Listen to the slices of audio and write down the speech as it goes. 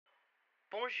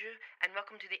Bonjour, and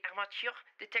welcome to the Amateur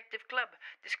Detective Club.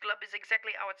 This club is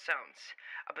exactly how it sounds.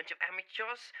 A bunch of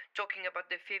amateurs talking about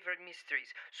their favorite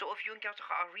mysteries. So if you encounter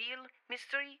a real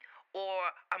mystery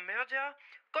or a murder,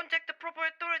 contact the proper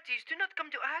authorities. Do not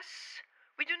come to us.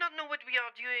 We do not know what we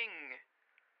are doing.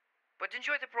 But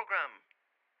enjoy the program.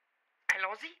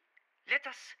 Allons-y. Let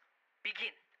us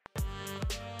begin.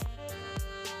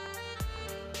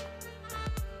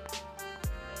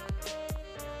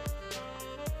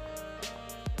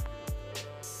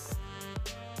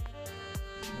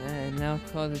 I now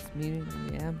call this meeting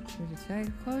the Amateur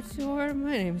Detective Club to order.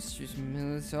 My name is Tristan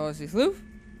Miller, Loof.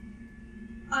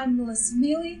 I'm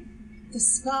Meli, the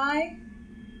spy.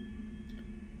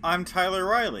 I'm Tyler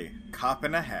Riley, cop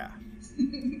and a half.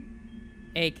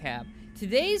 ACAB.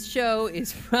 Today's show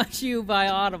is brought to you by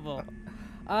Audible.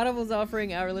 Audible's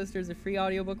offering our listeners a free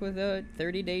audiobook with a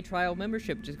 30-day trial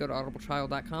membership. Just go to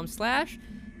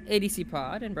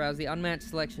audibletrial.com/ADCpod and browse the unmatched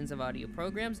selections of audio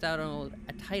programs. Download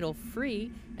a title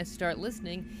free and start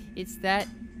listening. It's that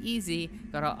easy.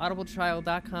 Go to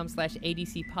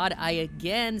audibletrial.com/ADCpod. I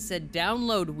again said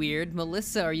download weird.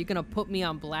 Melissa, are you going to put me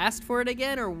on blast for it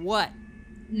again or what?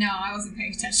 No, I wasn't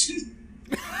paying attention.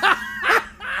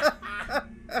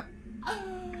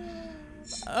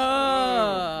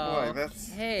 Oh boy, that's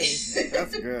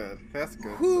good. That's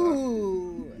good.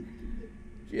 Ooh,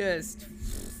 just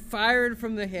fired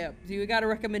from the hip. Do you got a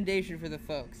recommendation for the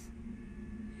folks?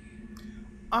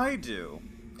 I do.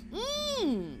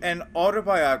 An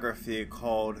autobiography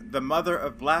called The Mother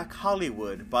of Black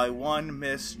Hollywood by one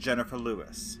Miss Jennifer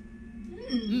Lewis.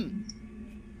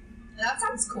 That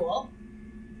sounds cool.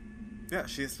 Yeah,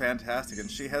 she's fantastic, and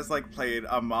she has played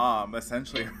a mom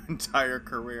essentially her entire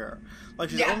career.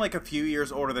 She's only a few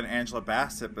years older than Angela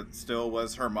Bassett, but still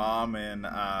was her mom in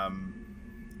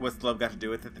What's Love Got to Do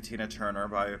with It, the Tina Turner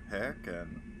biopic.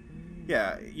 And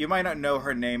yeah, you might not know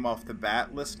her name off the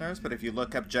bat, listeners, but if you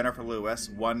look up Jennifer Lewis,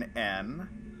 1N,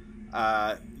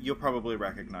 you'll probably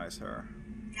recognize her.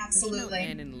 Absolutely. There's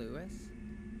no N in Lewis.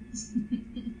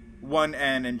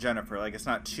 1N in Jennifer, it's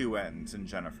not 2 N's in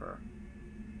Jennifer.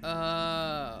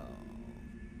 Oh.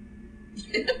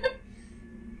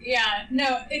 Yeah,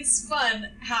 no, it's fun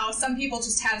how some people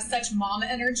just have such mom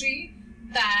energy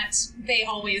that they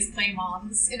always play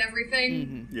moms in everything.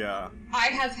 Mm-hmm. Yeah. I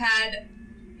have had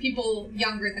people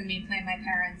younger than me play my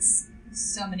parents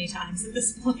so many times at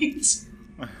this point.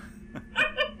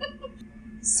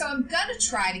 So I'm gonna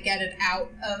try to get it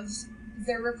out of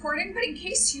the recording, but in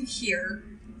case you hear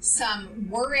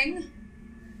some whirring,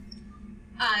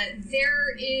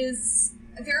 there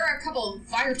are a couple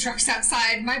fire trucks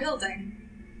outside my building.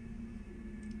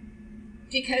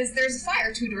 Because there's a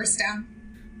fire 2 doors down.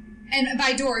 And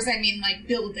by doors, I mean,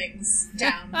 buildings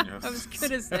down. I was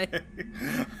gonna say.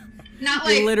 Not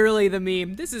You're literally the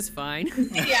meme. This is fine.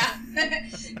 Yeah.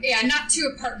 Yeah, not 2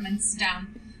 apartments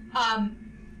down.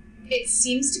 It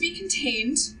seems to be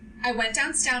contained. I went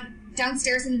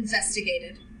downstairs and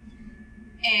investigated.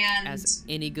 And as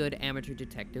any good amateur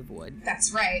detective would.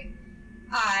 That's right.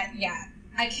 Yeah.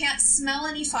 I can't smell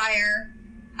any fire.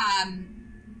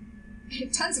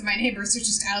 Tons of my neighbors are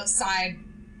just outside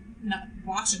not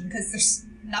watching because there's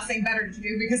nothing better to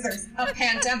do because there's a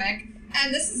pandemic.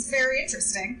 And this is very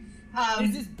interesting.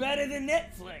 Is this better than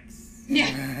Netflix?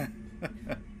 Yeah.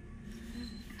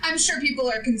 I'm sure people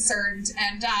are concerned,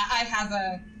 and I have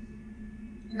a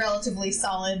relatively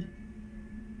solid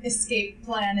escape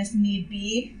plan if need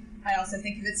be. I also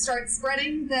think if it starts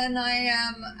spreading, then I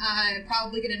am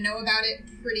probably going to know about it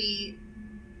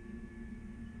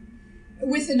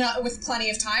with plenty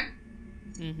of time.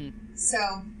 Mm-hmm.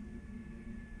 So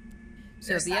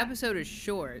the episode is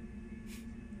short.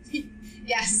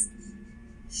 Yes.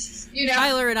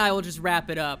 Tyler and I will just wrap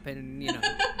it up, and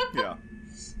Yeah.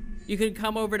 You can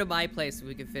come over to my place and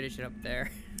we can finish it up there.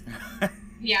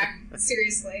 Yeah,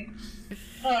 seriously.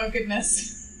 Oh,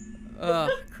 goodness. Oh,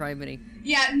 criminy.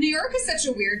 Yeah, New York is such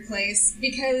a weird place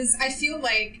because I feel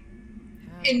like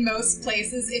in most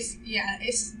places, if you had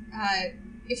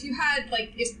if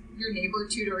your neighbor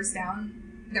 2 doors down,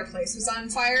 their place was on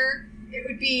fire, it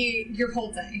would be your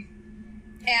whole day.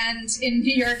 And in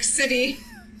New York City,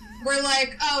 we're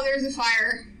like, oh, there's a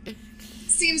fire.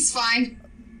 Seems fine.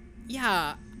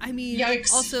 Yeah, I mean,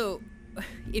 yikes. Also,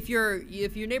 if your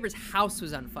neighbor's house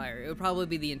was on fire, it would probably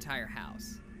be the entire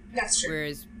house. That's true.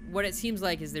 Whereas what it seems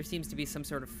like is there seems to be some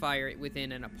sort of fire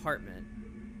within an apartment.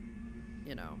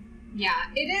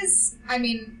 Yeah, it is. I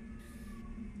mean,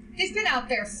 they've been out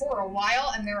there for a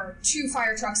while, and there are 2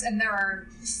 fire trucks, and there are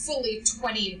fully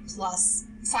 20-plus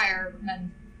fire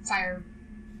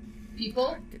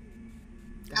people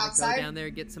outside. Go down there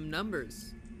and get some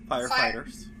numbers.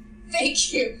 Firefighters.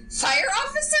 Thank you. Fire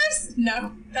officers?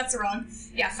 No, that's wrong.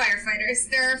 Yeah, firefighters.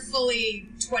 There are fully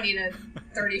 20 to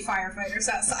 30 firefighters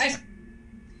outside.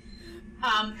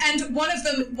 And one of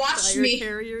them watched Fire me.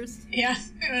 carriers? Yeah.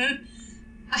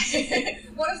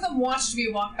 One of them watched me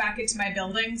walk back into my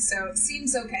building, so it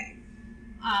seems okay.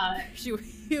 He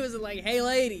was like, hey,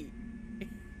 lady.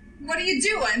 What are you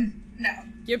doing? No.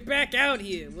 Get back out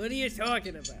here. What are you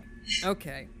talking about?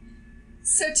 Okay.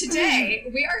 So today,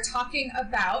 we are talking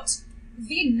about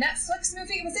the Netflix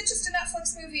movie. Was it just a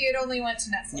Netflix movie? It only went to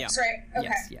Netflix, right?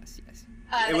 Okay. Yes.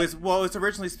 It was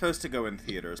originally supposed to go in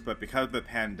theaters, but because of the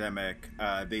pandemic,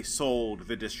 they sold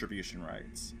the distribution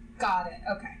rights. Got it.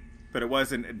 Okay. But it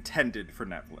wasn't intended for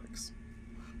Netflix.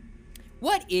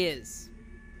 What is?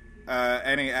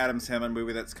 Any Adam Sandler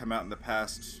movie that's come out in the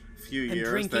past few And years.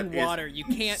 drinking water. You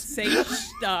can't say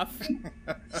stuff.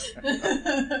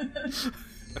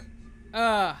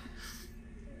 Yeah.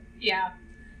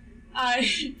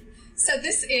 So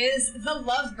this is The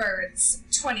Lovebirds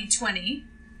 2020.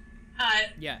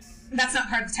 Yes. That's not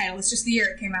part of the title, it's just the year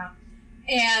it came out.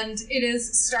 And it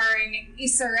is starring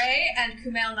Issa Rae and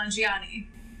Kumail Nanjiani.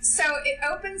 So it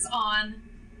opens on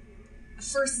a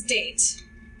first date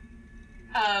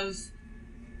of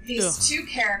these two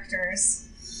characters.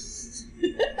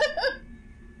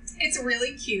 It's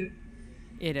really cute.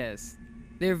 It is.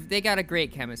 They got a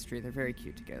great chemistry. They're very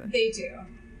cute together. They do.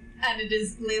 And it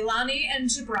is Leilani and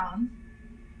Gibran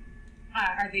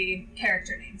are the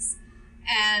character names.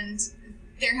 And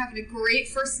they're having a great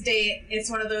first date. It's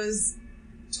one of those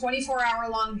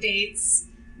 24-hour-long dates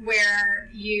where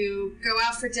you go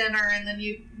out for dinner and then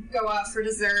you go out for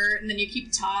dessert and then you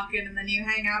keep talking and then you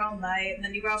hang out all night and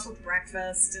then you go out for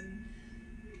breakfast and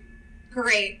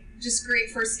just great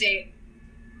first date.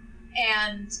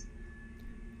 And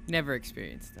never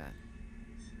experienced that.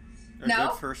 A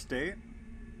good first date?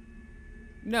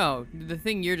 No, the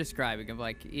thing you're describing of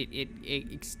like it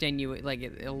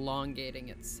elongating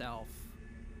itself.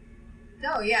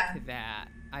 Oh yeah. To that.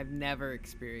 I've never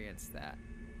experienced that.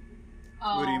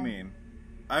 What do you mean?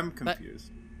 I'm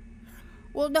confused.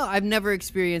 Well, no, I've never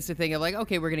experienced a thing of like,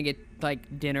 okay, we're gonna get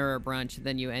like dinner or brunch, and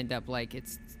then you end up like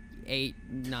it's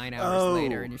 8-9 hours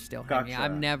later, and you're still hanging out.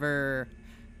 I've never.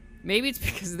 Maybe it's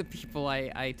because of the people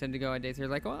I tend to go on dates. They're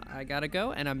like, well, I gotta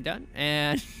go, and I'm done,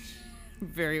 and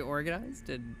very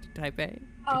organized and type A.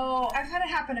 Oh, I've had it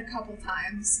happen a couple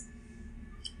times.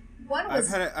 I've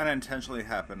had it unintentionally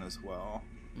happen as well.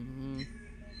 Mm-hmm.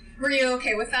 Were you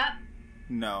okay with that?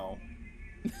 No.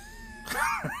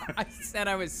 I said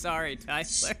I was sorry,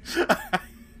 Tyler.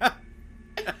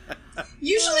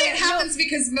 Usually it happens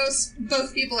because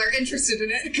both people are interested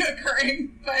in it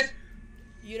occurring, but...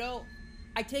 You know,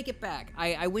 I take it back.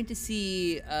 I went to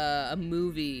see a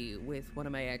movie with one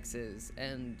of my exes,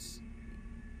 and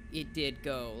it did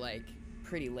go, like,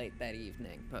 pretty late that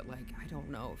evening. But, like, I don't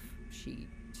know if she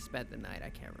spent the night. I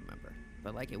can't remember.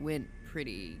 But, like, it went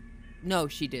pretty... No,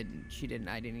 she didn't. She didn't.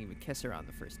 I didn't even kiss her on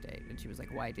the first date. And she was like,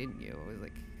 why didn't you? I was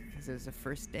like, because it was a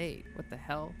first date. What the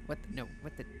hell? What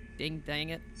the dang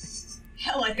it?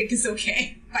 Hell, I think is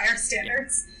okay by our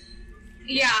standards.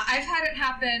 Yeah, I've had it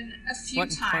happen a few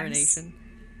times. Incarnation?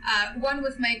 One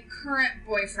with my current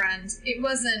boyfriend. It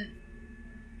wasn't...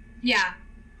 Yeah.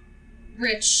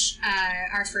 Rich,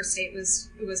 our first date was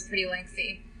pretty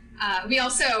lengthy. We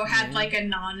also had, like, a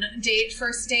non-date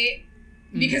first date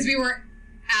because we were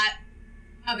at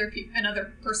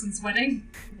another person's wedding.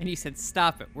 And you said,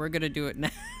 stop it. We're going to do it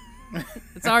now.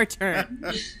 It's our turn.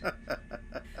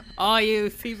 All you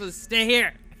people stay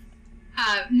here.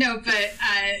 No, but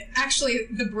actually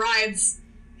the brides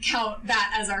count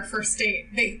that as our first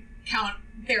date. They count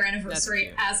their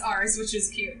anniversary as ours, which is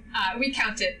cute. We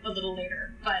count it a little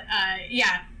later. But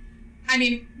yeah, I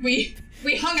mean, we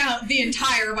hung out the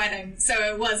entire wedding, so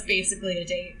it was basically a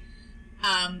date.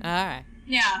 All right.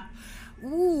 Yeah.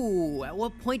 Ooh, at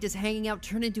what point does hanging out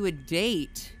turn into a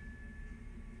date?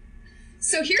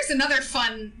 So here's another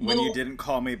fun when you didn't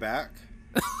call me back?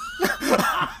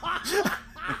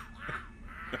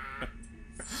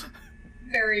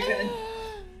 Very good.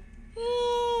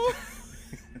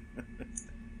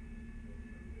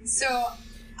 So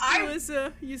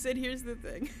Melissa, you said here's the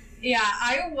thing. Yeah,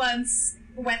 I once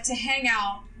went to hang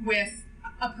out with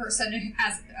a person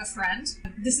as a friend.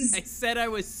 I said I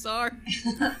was sorry.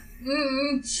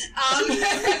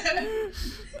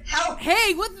 How?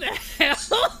 Hey, what the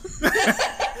hell?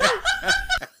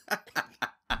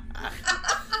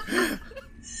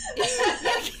 You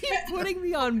keep putting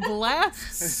me on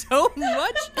blast so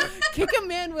much. Kick a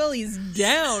man while he's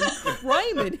down,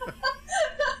 criming.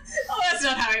 Oh, that's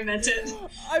not how I meant it.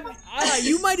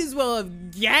 You might as well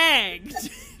have gagged.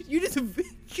 You just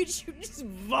Could you just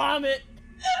vomit?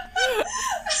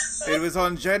 It was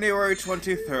on January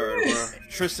 23rd where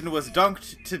Tristan was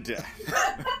dunked to death.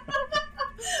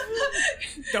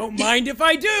 Don't mind if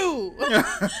I do.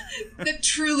 That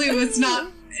truly was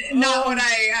not what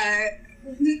I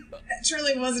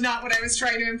truly was not what I was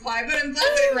trying to imply, but I'm glad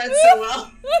that it read so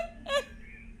well.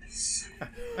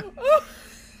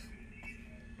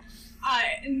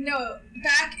 No,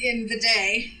 back in the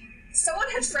day, someone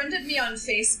had friended me on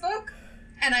Facebook,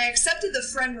 and I accepted the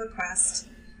friend request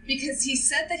because he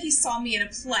said that he saw me in a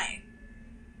play.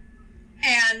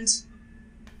 And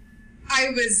I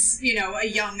was, a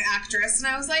young actress, and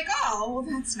I was like, oh, well,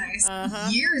 that's nice.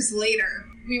 Years later,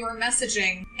 we were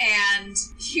messaging, and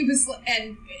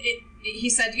he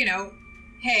said,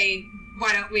 hey,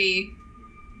 why don't we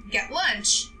get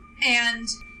lunch? And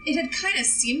it had kind of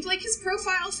seemed like his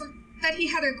profile that he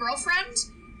had a girlfriend.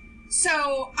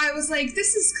 So I was like,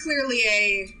 this is clearly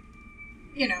a,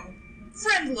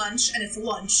 friend lunch, and it's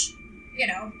lunch,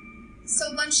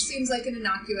 So lunch seems like an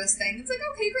innocuous thing. It's like,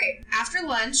 okay, great. After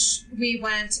lunch, we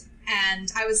went,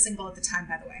 and I was single at the time,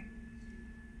 by the way.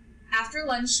 After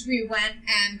lunch, we went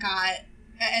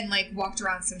and walked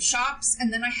around some shops,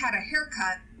 and then I had a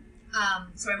haircut.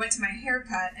 So I went to my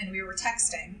haircut, and we were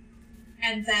texting.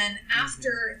 And then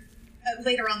after,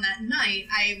 later on that night,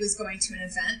 I was going to an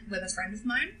event with a friend of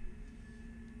mine.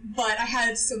 But I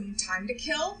had some time to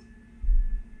kill.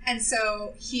 And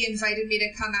so he invited me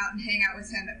to come out and hang out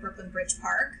with him at Brooklyn Bridge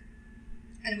Park.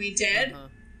 And we did.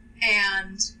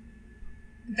 And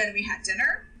then we had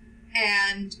dinner.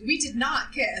 And we did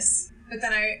not kiss. But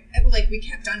then we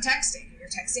kept on texting. We were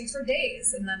texting for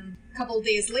days. And then a couple of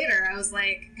days later, I was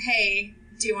like, hey,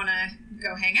 do you want to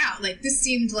go hang out? This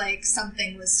seemed like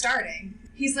something was starting.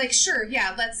 He's like, sure,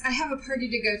 yeah, I have a party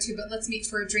to go to, but let's meet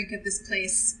for a drink at this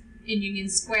place in Union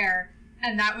Square.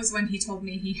 And that was when he told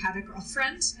me he had a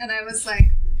girlfriend. And I was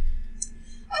like,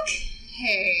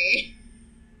 okay,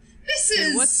 this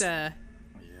is... What the...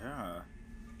 Yeah.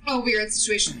 A weird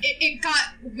situation. It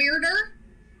got weirder.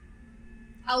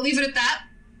 I'll leave it at that.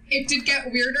 It did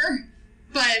get weirder.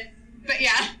 But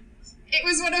yeah, it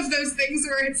was one of those things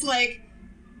where it's like,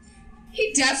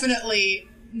 he definitely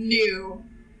knew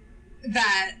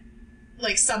that,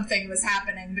 something was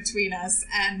happening between us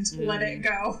and let it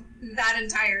go that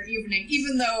entire evening.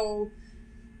 Even though,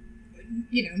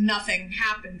 nothing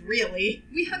happened, really.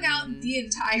 We hung out the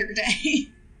entire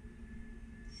day.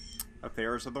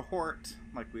 Affairs of the Hort,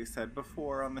 like we said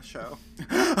before on the show.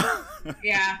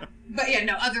 Yeah. But yeah,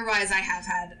 no, otherwise I have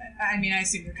had... I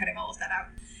assume you're cutting all of that out.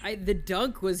 The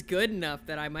dunk was good enough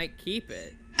that I might keep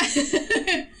it.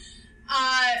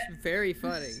 Very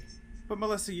funny. But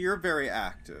Melissa, you're very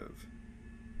active.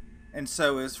 And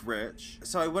so is Rich.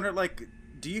 So I wonder,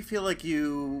 do you feel like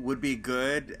you would be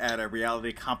good at a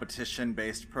reality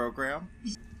competition-based program?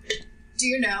 Do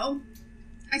you know?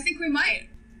 I think we might.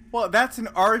 Well, that's an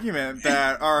argument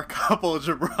that our couple,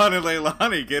 Jabron and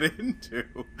Leilani, get into.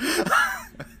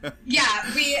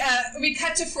 Yeah, we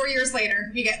cut to 4 years later.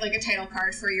 We get, a title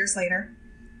card 4 years later.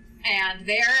 And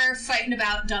they're fighting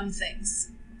about dumb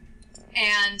things.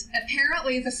 And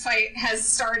apparently the fight has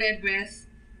started with,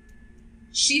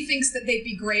 she thinks that they'd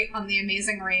be great on The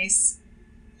Amazing Race,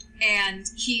 and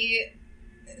he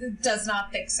does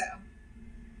not think so.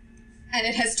 And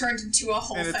it has turned into a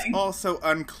whole thing. And it's also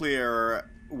unclear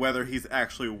whether he's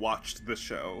actually watched the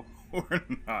show or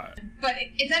not. But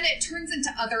then it turns into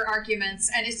other arguments,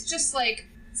 and it's just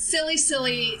silly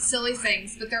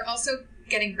things, but they're also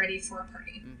getting ready for a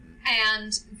party.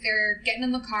 And they're getting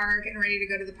in the car, getting ready to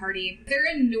go to the party.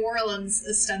 They're in New Orleans,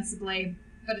 ostensibly,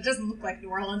 but it doesn't look like New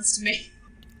Orleans to me.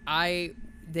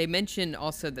 They mentioned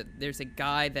also that there's a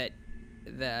guy that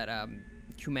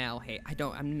Kumail hates.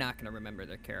 I'm not going to remember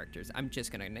their characters. I'm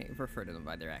just going to refer to them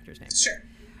by their actors' names. Sure.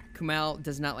 Kumail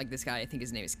does not like this guy. I think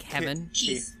his name is Kevin.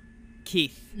 Keith.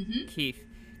 Mm-hmm. Keith.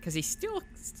 Because he still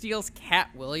steals Cat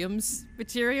Williams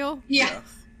material. Yeah.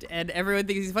 And everyone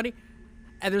thinks he's funny.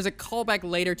 And there's a callback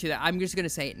later to that. I'm just going to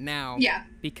say it now. Yeah.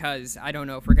 Because I don't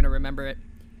know if we're going to remember it.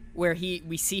 Where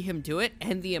we see him do it,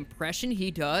 and the impression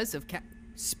he does of Cat...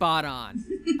 Spot on.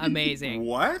 Amazing.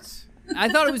 What? I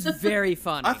thought it was very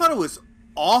funny. I thought it was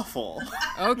awful.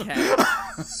 Okay.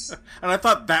 And I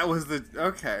thought that was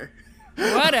okay.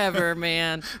 Whatever,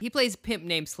 man. He plays a pimp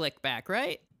named Slickback,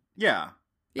 right? Yeah.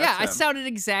 Yeah, him. I sounded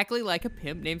exactly like a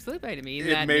pimp named Slickback to me.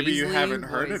 Maybe you haven't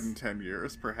heard it in 10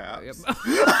 years, perhaps.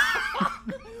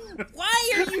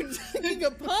 Why are you taking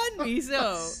upon me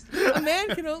so? A man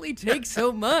can only take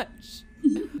so much.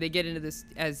 they get into this,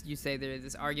 as you say, there's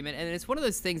this argument, and it's one of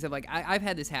those things of like I've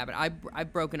had this habit.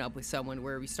 I've broken up with someone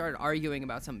where we started arguing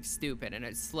about something stupid, and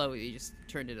it slowly just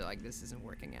turned into like, this isn't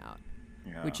working out,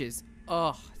 which is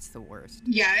it's the worst.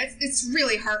 Yeah, it's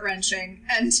really heart-wrenching.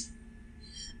 And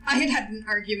I had an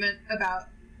argument about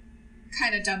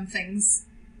kind of dumb things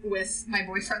with my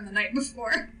boyfriend the night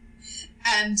before,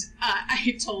 and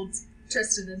I told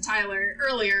Tristan and Tyler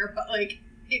earlier, but like,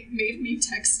 it made me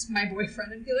text my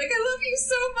boyfriend and be like, I love you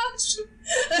so much.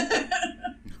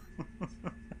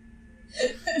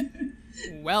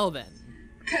 Well then.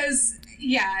 Because,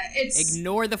 yeah, it's...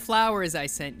 Ignore the flowers I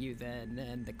sent you then,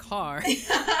 and the car. She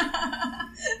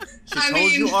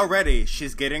told you already,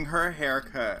 she's getting her hair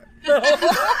cut.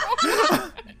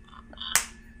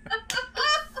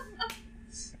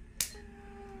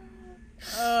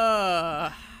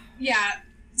 Yeah,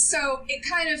 so it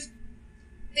kind of...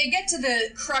 They get to the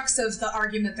crux of the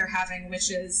argument they're having,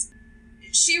 which is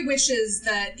she wishes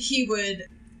that he would,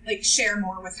 like, share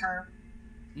more with her.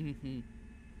 Mm-hmm.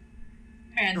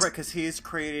 And right, because he's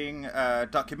creating a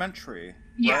documentary.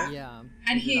 Yeah. Right? Yeah.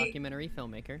 And he's a documentary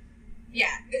filmmaker. Yeah.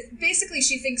 Basically,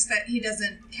 she thinks that he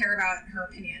doesn't care about her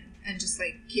opinion and just,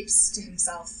 like, keeps to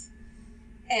himself.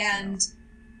 And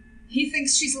he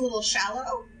thinks she's a little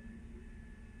shallow.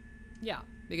 Yeah.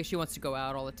 Because she wants to go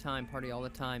out all the time, party all the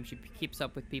time. She keeps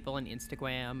up with people on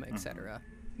Instagram, etc.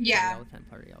 Yeah. Party all the time,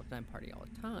 party all the time, party all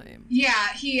the time.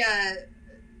 Yeah, he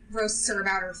roasts her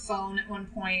about her phone at one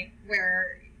point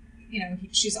where, you know,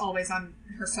 she's always on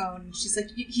her phone. She's like,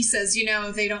 he says, you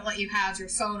know, they don't let you have your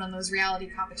phone on those reality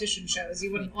competition shows.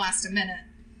 You wouldn't last a minute.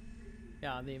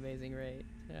 Yeah, The Amazing Race.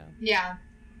 Yeah. Yeah.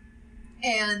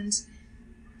 And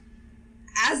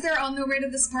as they're on their way to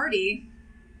this party,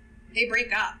 they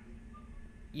break up.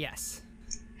 Yes.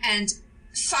 And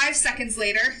 5 seconds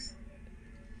later,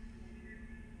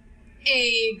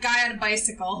 a guy on a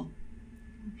bicycle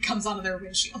comes onto their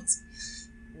windshields.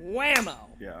 Whammo!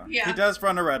 Yeah. Yeah. He does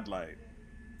run a red light.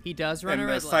 He does run a in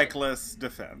red the light. cyclist's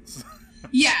defense.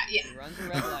 Yeah. He runs a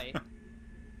red light.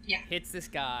 Yeah. Hits this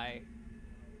guy.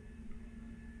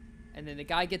 And then the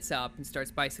guy gets up and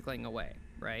starts bicycling away,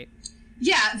 right?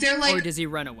 Yeah, they're like... Or does he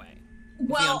run away? Is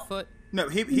he well, on foot? No,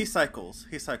 he cycles.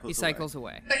 He cycles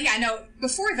away. But yeah, no,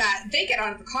 before that, they get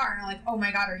out of the car and are like, oh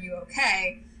my god, are you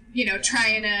okay? You know,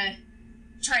 trying to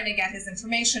get his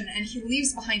information, and he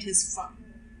leaves behind his phone.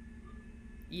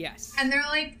 Yes. And they're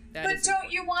like, That but is don't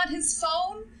important. you want his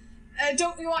phone?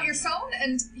 Don't you want your phone?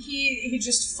 And he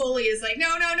just fully is like,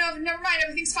 no, never mind,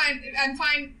 everything's fine, I'm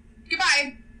fine,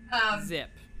 goodbye. Zip.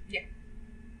 Yeah.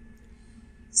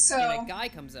 So... And a guy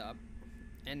comes up,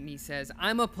 and he says,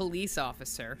 I'm a police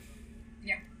officer.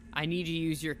 Yeah. I need you to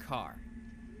use your car.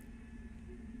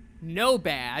 No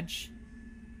badge.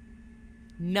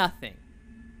 Nothing.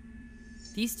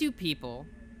 These two people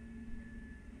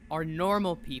are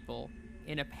normal people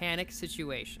in a panic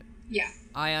situation. Yeah.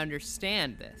 I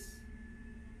understand this.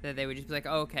 That they would just be like,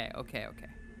 okay.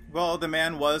 Well, the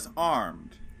man was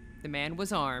armed. The man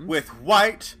was armed. With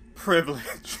white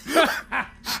privilege.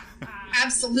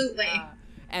 Absolutely.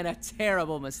 And a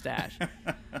terrible mustache.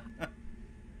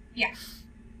 Yeah.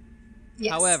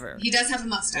 Yes. However, he does have a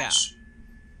mustache.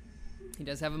 He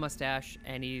does have a mustache,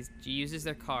 and he uses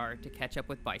their car to catch up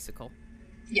with Bicycle,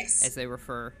 Yes. as they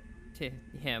refer to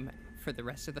him for the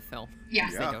rest of the film. Yeah.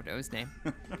 Because they don't know his name.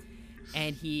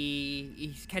 And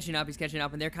he's catching up,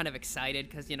 and they're kind of excited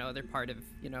because, you know, they're part of,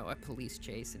 you know, a police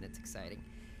chase, and it's exciting.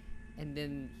 And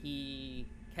then he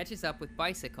catches up with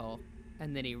Bicycle,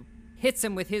 and then he hits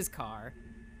him with his car,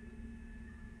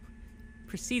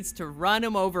 proceeds to run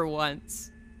him over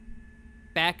once,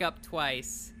 back up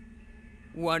twice,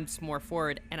 once more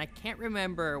forward, and I can't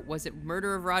remember, was it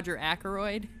Murder of Roger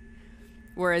Ackroyd?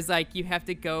 Whereas, like, you have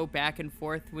to go back and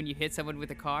forth when you hit someone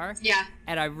with a car. Yeah.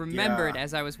 And I remembered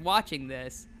as I was watching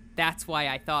this, that's why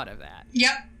I thought of that.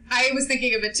 Yep. I was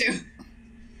thinking of it too.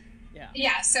 Yeah.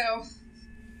 Yeah, so...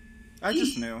 I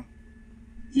just knew.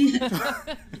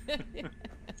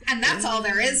 And that's all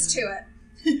there is to it.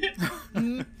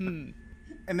 Mm-hmm.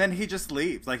 And then he just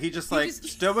leaves. Like, he just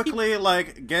stoically,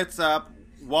 like, gets up,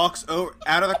 walks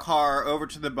out of the car over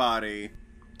to the body,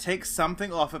 takes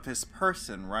something off of his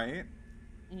person, right?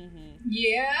 Mm-hmm.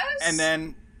 Yes? And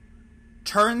then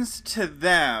turns to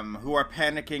them, who are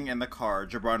panicking in the car,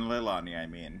 Jabron and Leilani, I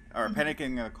mean, are panicking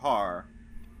in the car,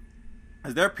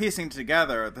 as they're piecing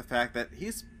together the fact that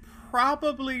he's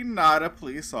probably not a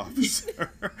police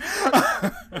officer.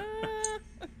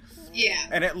 Yeah.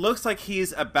 And it looks like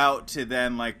he's about to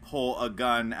then, like, pull a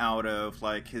gun out of,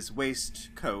 like, his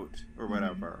waistcoat or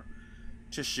whatever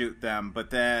to shoot them. But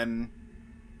then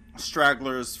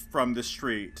stragglers from the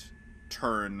street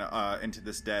turn into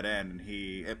this dead end, and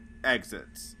he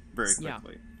exits very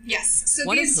quickly. Yes. So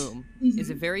One of whom is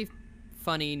a very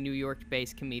funny New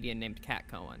York-based comedian named Kat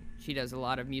Cohen. She does a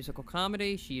lot of musical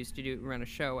comedy. She used to run a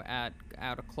show at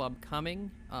a club coming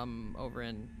over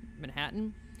in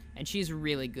Manhattan, and she's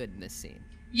really good in this scene.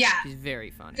 Yeah. She's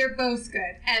very funny. They're both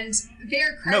good, and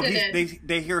they're credited. No,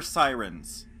 they hear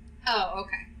sirens. Oh,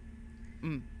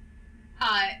 okay.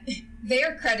 They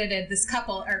are credited. This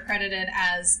couple are credited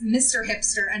as Mr.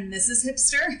 Hipster and Mrs.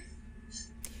 Hipster.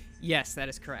 Yes, that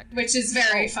is correct. Which is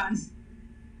very fun.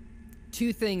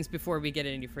 Two things before we get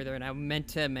any further, and I meant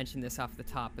to mention this off the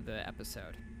top of the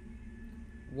episode.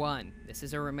 One, this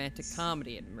is a romantic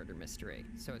comedy and murder mystery,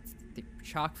 so it's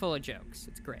chock full of jokes.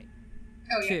 It's great.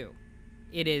 Oh, yeah. Two,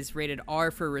 it is rated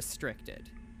R for restricted.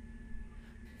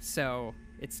 So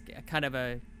it's kind of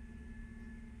a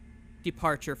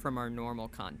departure from our normal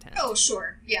content. Oh,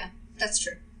 sure. Yeah, that's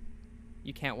true.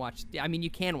 You can't watch... I mean,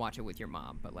 you can watch it with your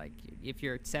mom, but, like, if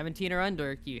you're 17 or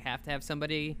under, you have to have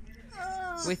somebody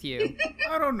with you.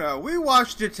 I don't know. We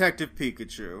watched Detective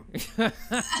Pikachu.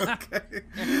 Okay.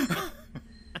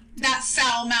 That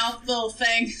foul-mouthed little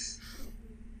thing.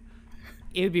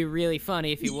 It would be really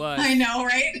funny if he was. I know,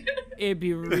 right? It'd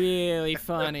be really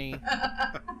funny.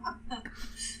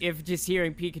 If just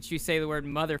hearing Pikachu say the word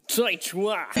mother...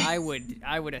 I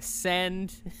would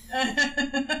ascend...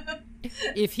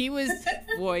 If he was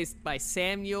voiced by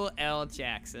Samuel L.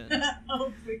 Jackson.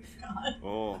 Oh my god.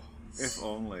 Oh, if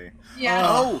only. Yeah.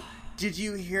 Oh, did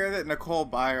you hear that Nicole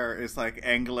Byer is like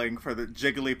angling for the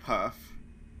Jigglypuff?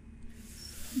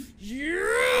 Yeah!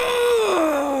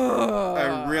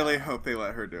 I really hope they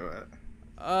let her do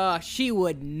it. She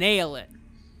would nail it.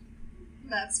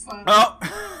 That's fun. Oh!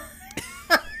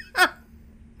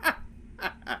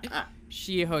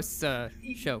 She hosts a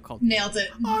show called... Nailed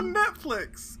it. On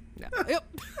Netflix!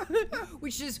 Yep.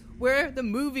 Which is where the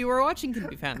movie we're watching can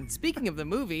be found. Speaking of the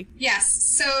movie... Yes,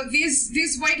 so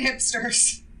these white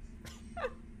hipsters...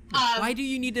 why do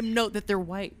you need to note that they're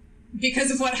white?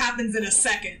 Because of what happens in a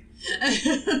second.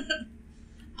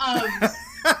 Oh,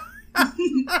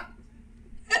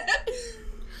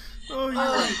 you're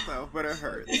right, though, but it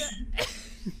hurts.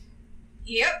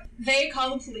 Yep, they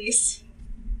call the police.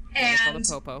 And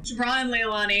Jabron and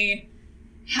Leilani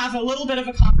have a little bit of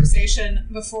a conversation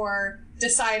before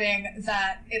deciding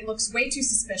that it looks way too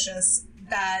suspicious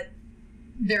that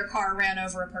their car ran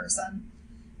over a person.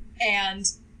 And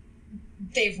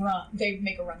they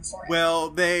make a run for it. Well,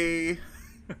 they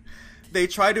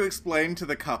try to explain to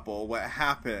the couple what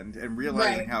happened and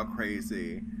realizing how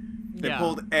crazy. They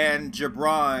pulled, and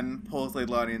Jabron pulls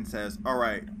Leilani and says, "All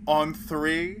right, on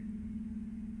three.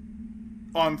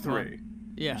 On three."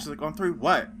 Yeah. And she's like, "On three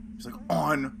what?" She's like,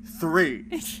 "On three."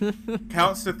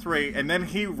 Counts to three, and then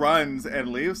he runs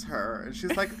and leaves her. And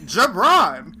she's like,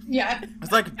 "Jabron!" Yeah.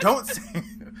 It's like, don't say...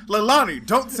 Leilani,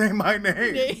 don't say my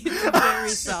name. Very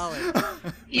solid.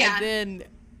 Yeah. And then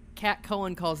Kat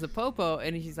Cohen calls the Popo,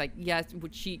 and he's like, "Yes,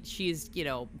 she's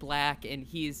black, and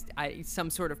he's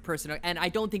some sort of person." And I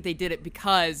don't think they did it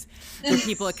because they're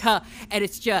people of color, and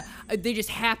it's just they just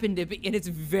happened to be, and it's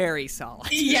very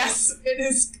solid. Yes, it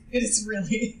is. It is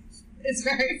really. It's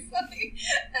very funny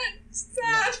and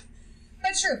sad,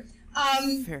 but true.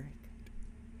 Very good.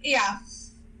 Yeah.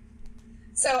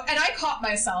 So, and I caught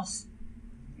myself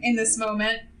in this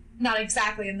moment, not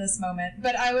exactly in this moment,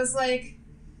 but I was like,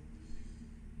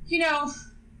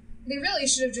 they really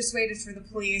should have just waited for the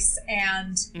police,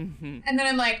 and and then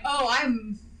I'm like, oh,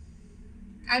 I'm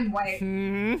white.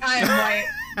 I'm white.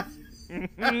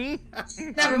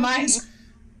 Never mind.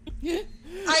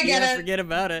 I get it. Forget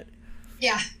about it.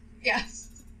 Yeah.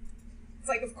 It's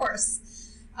like, of course.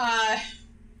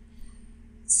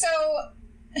 So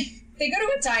they go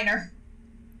to a diner.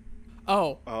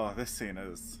 Oh, this scene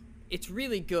is... It's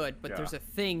really good, but there's a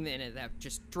thing in it that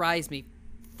just drives me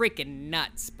freaking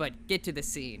nuts. But get to the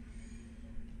scene.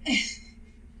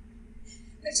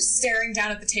 They're just staring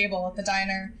down at the table at the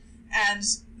diner, and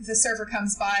the server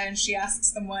comes by and she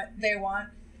asks them what they want,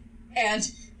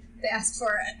 and they ask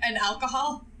for an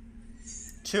alcohol.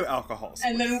 2 alcohols,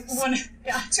 and please. Then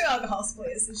 2 alcohols,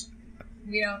 please.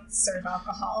 We don't serve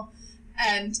alcohol.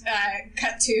 And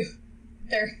cut to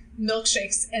their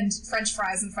milkshakes and French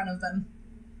fries in front of them,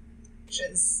 which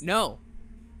is... No.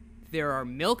 There are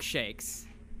milkshakes,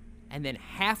 and then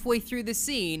halfway through the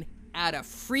scene, out of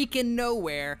freaking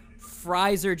nowhere,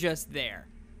 fries are just there.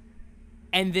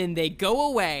 And then they go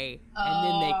away, and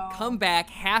then they come back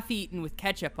half-eaten with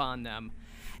ketchup on them.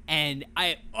 And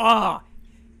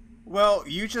Well,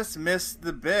 you just missed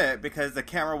the bit because the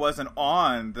camera wasn't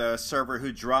on the server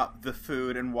who dropped the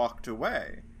food and walked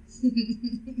away.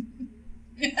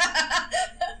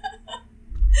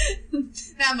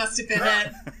 That must have been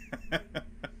it.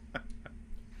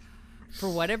 For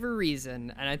whatever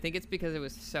reason, and I think it's because it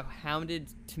was so hounded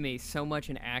to me so much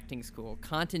in acting school,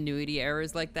 continuity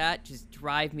errors like that just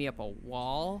drive me up a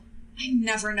wall. I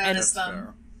never noticed them.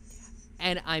 Fair.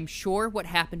 And I'm sure what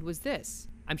happened was this.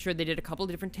 I'm sure they did a couple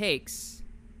of different takes,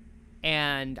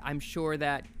 and I'm sure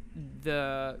that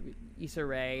the Issa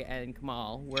Rae and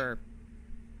Kamal were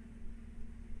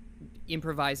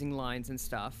improvising lines and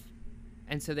stuff,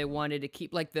 and so they wanted to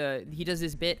keep, like, he does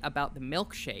this bit about the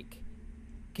milkshake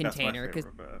container, because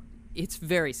it's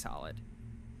very solid.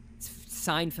 It's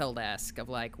Seinfeld-esque of,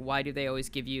 like, why do they always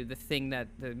give you the thing that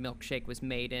the milkshake was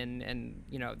made in, and,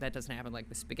 you know, that doesn't happen like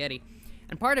with spaghetti.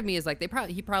 And part of me is like,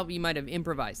 he probably might have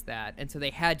improvised that, and so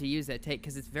they had to use that take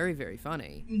because it's very, very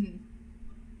funny. Mm-hmm.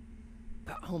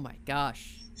 But oh my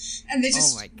gosh. And they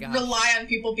just rely on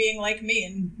people being like me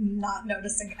and not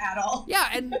noticing at all. Yeah,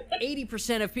 and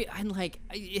 80% of people, I'm like,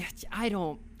 I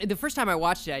don't. The first time I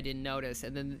watched it, I didn't notice,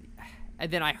 and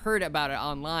then I heard about it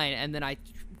online, and then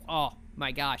oh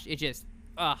my gosh, it just,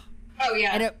 Oh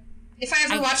yeah. And if I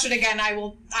ever watch it again, I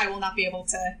will not be able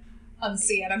to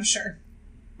unsee it, I'm sure.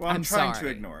 Well, I'm trying sorry.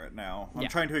 to ignore it now. I'm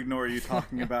trying to ignore you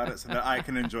talking about it so that I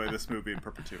can enjoy this movie in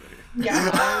perpetuity.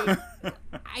 Yeah.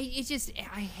 I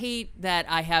hate that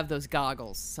I have those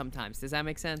goggles sometimes. Does that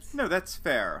make sense? No, that's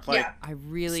fair. Like, yeah. I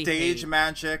really stage hate...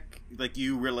 magic, like,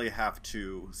 you really have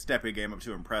to step your game up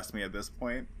to impress me at this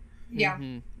point. Yeah.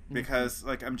 Mm-hmm. Because,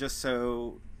 like, I'm just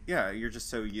so... Yeah, you're just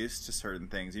so used to certain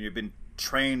things, and you've been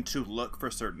trained to look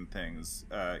for certain things,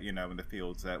 you know, in the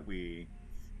fields that we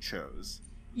chose.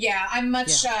 Yeah, I'm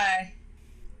much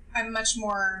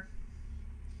more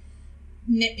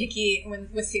nitpicky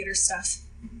with theater stuff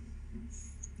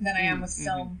than I am with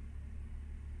film.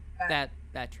 But,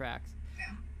 that tracks.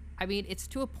 Yeah. I mean, it's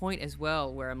to a point as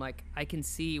well where I'm like, I can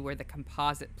see where the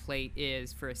composite plate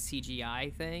is for a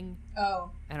CGI thing.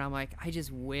 Oh. And I'm like, I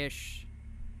just wish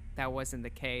that wasn't the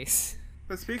case.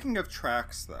 But speaking of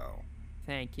tracks, though.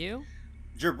 Thank you.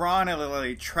 Gibran and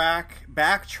Lily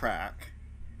backtrack,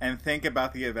 and think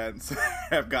about the events that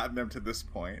have gotten them to this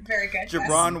point. Very good.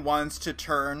 Gibran wants to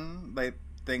turn,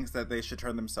 thinks that they should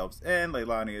turn themselves in.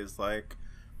 Leilani is like,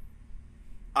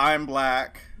 I'm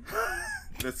black.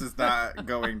 This is not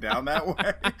going down that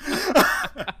way.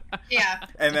 Yeah.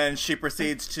 And then she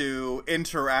proceeds to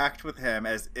interact with him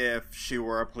as if she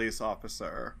were a police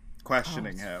officer,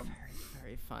 questioning him.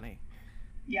 Very, very funny.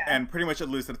 Yeah. And pretty much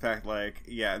alludes to the fact, like,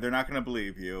 yeah, they're not going to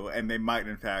believe you, and they might,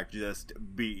 in fact, just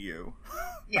beat you.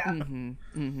 Yeah. Mm-hmm.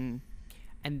 Mm-hmm.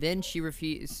 And then she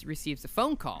receives a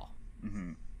phone call.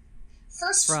 Mm-hmm.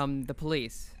 From the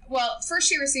police. Well, first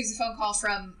she receives a phone call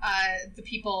from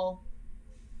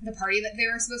the party that they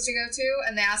were supposed to go to,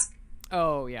 and they ask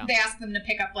them to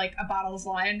pick up, like, a bottle of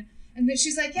wine. And then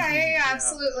she's like, yeah,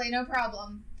 absolutely, no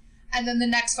problem. And then the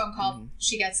next phone call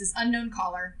she gets is unknown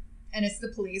caller, and it's the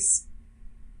police.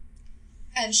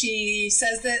 And she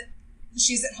says that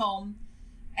she's at home,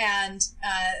 and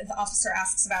the officer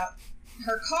asks about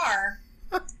her car,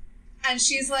 and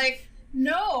she's like,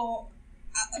 no,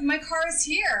 my car is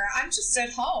here. I'm just at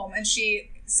home. And she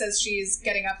says she's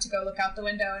getting up to go look out the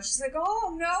window, and she's like,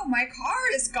 oh no, my car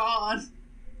is gone.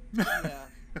 Yeah.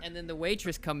 And then the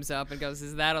waitress comes up and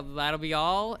goes, that'll be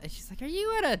all? And she's like, are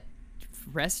you at a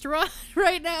restaurant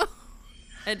right now?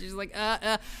 And she's like,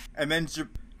 And then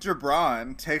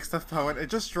Gibran takes the phone and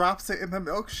just drops it in the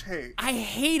milkshake. I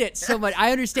hate it so much.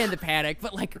 I understand the panic,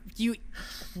 but, like,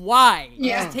 why?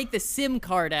 Yeah. Just take the SIM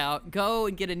card out, go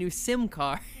and get a new SIM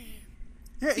card.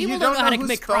 Yeah, People you don't don't know how to whose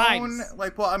commit phone, crimes.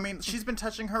 Like, well, I mean, she's been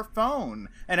touching her phone,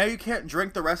 and now you can't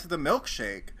drink the rest of the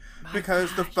milkshake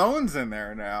because the phone's in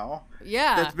there now.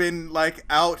 Yeah. That's been, like,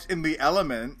 out in the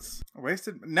elements.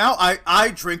 Wasted. Now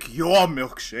I drink your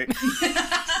milkshake.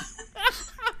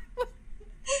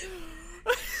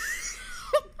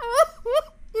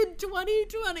 In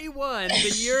 2021,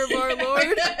 the year of our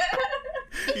Lord.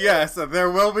 Yes,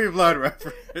 there will be blood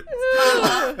reference.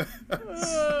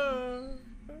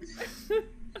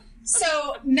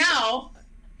 So now,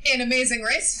 in Amazing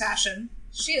Race fashion,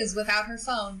 she is without her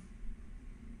phone.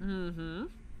 Mm-hmm.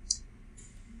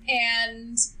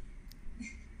 And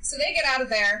so they get out of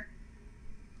there,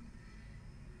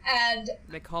 and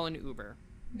They call an Uber.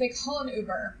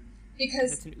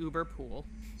 Because It's an Uber pool.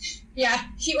 yeah,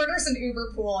 he orders an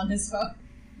Uber pool on his phone.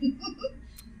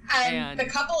 and the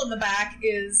couple in the back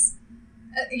is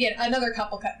another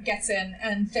couple gets in,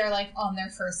 and they're, like, on their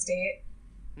first date.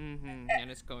 Mm-hmm.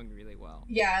 And it's going really well.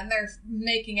 Yeah, and they're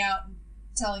making out,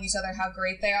 telling each other how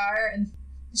great they are, and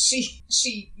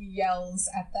she yells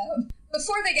at them.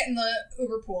 Before they get in the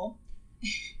Uber pool,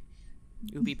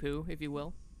 Ooby poo, if you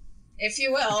will. If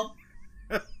you will.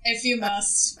 If you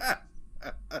must.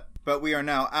 But we are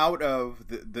now out of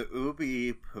the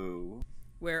Ooby poo.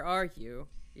 Where are you?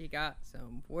 You got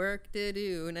some work to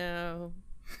do now.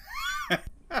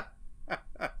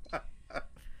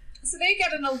 So they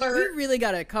get an alert. We really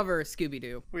gotta cover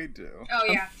Scooby-Doo. We do. Oh,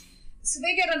 yeah. So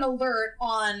they get an alert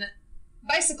on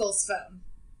Bicycle's phone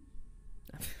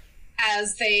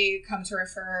as they come to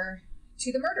refer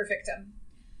to the murder victim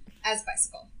as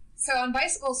Bicycle. So on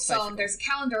Bicycle's phone, there's a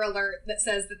calendar alert that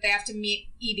says that they have to meet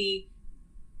Edie,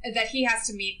 that he has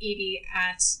to meet Edie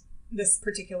at this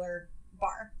particular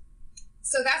bar.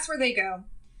 So that's where they go,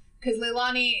 because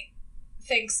Leilani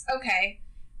thinks, okay,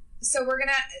 so we're going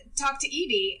to talk to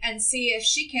Edie and see if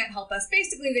she can't help us.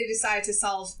 Basically, they decide to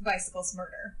solve Bicycle's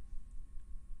murder.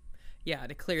 Yeah,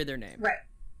 to clear their name. Right.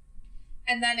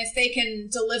 And then if they can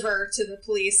deliver to the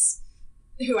police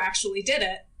who actually did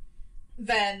it,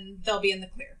 then they'll be in the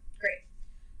clear. Great.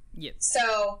 Yep.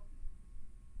 So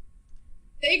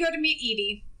they go to meet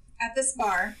Edie at this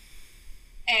bar,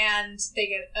 and they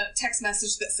get a text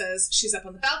message that says she's up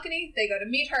on the balcony. They go to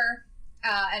meet her,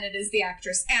 and it is the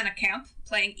actress Anna Camp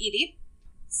playing Edie.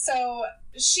 So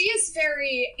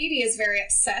Edie is very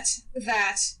upset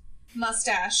that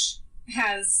Mustache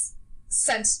has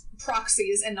sent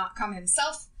proxies and not come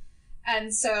himself.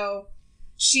 And so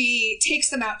she takes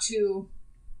them out to,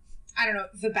 I don't know,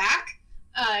 the back.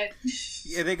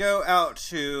 Yeah, they go out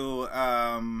to,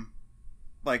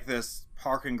 like this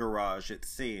parking garage, it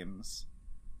seems,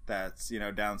 that's,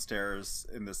 downstairs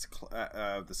in this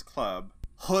this club.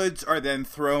 Hoods are then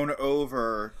thrown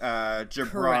over Gibran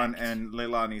Correct. and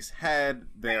Leilani's head.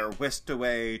 They're whisked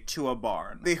away to a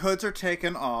barn. The hoods are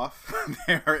taken off.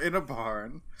 They are in a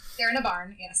barn. They're in a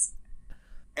barn, yes.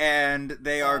 And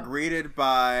they are greeted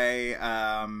by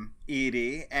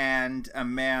Edie and a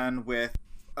man with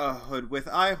a hood with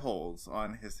eye holes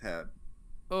on his head.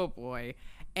 Oh, boy.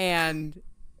 And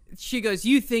she goes,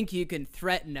 "You think you can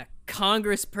threaten a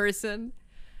congressperson?"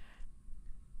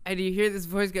 And you hear this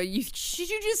voice go, should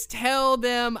you just tell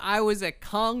them I was a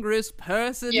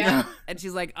congressperson? Yeah. And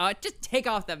she's like, just take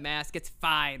off the mask. It's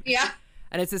fine. Yeah.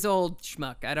 And it's this old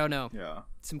schmuck. I don't know. Yeah.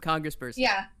 Some congressperson.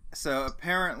 Yeah. So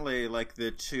apparently, like, the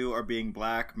two are being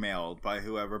blackmailed by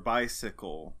whoever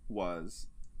Bicycle was.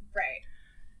 Right.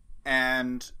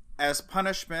 And as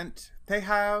punishment, they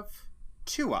have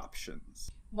two options.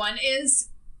 One is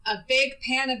a big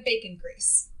pan of bacon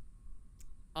grease.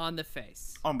 On the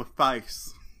face. On the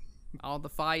face. All the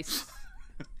face.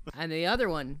 And the other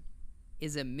one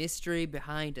is a mystery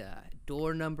behind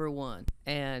door number 1.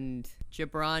 And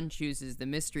Gibran chooses the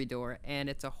mystery door, and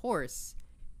it's a horse.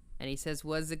 And he says,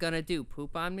 "What's it gonna do?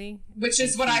 Poop on me?" Which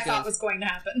is what I thought was going to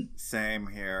happen. Same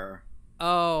here.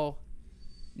 Oh,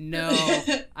 no.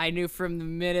 I knew from the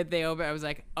minute they opened, I was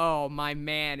like, oh, my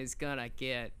man is gonna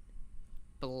get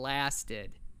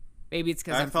blasted. Maybe it's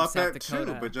because I'm from South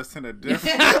Dakota. Too, but just in a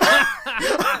different...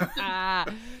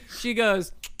 She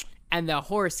goes, and the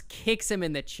horse kicks him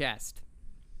in the chest.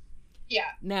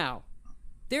 Yeah. Now,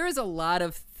 there are a lot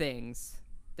of things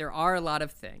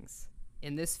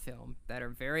in this film that are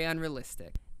very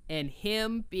unrealistic. And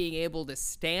him being able to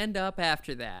stand up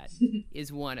after that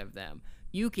is one of them.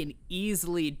 You can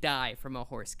easily die from a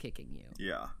horse kicking you.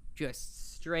 Yeah.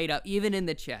 Just straight up, even in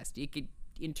the chest. You could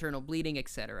internal bleeding,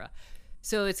 etc.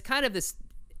 So it's kind of this,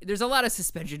 there's a lot of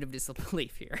suspension of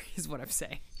disbelief here, is what I'm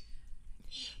saying.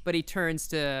 But he turns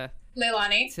to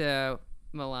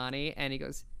Milani, and he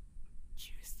goes,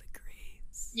 "Choose the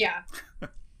greens." Yeah.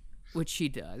 Which she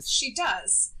does. She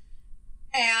does.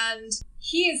 And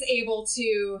he is able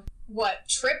to,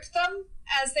 trip them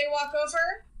as they walk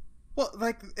over? Well,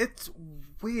 like, it's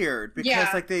weird,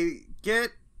 because, like, they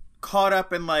get caught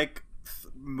up in, like,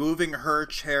 moving her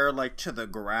chair, like, to the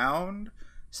ground,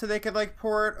 so they could, like,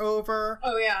 pour it over.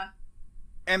 Oh, yeah.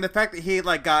 And the fact that he,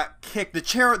 like, got kicked. The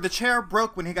chair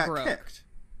broke when he got kicked.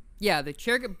 Yeah, the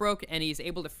chair broke, and he's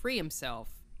able to free himself.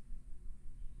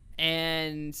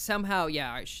 And somehow,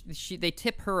 they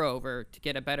tip her over to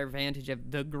get a better vantage of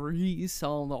the grease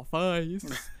on the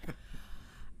face.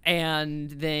 And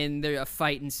then a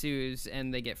fight ensues,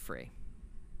 and they get free.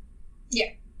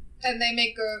 Yeah. And they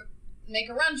make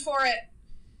a run for it.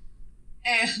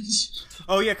 And...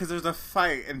 Oh, yeah, because there's a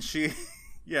fight, and she...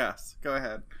 Yes, go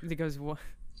ahead. It goes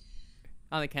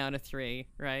on the count of 3,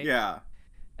 right? Yeah.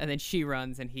 And then she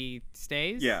runs, and he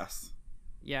stays? Yes.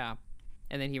 Yeah.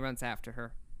 And then he runs after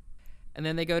her. And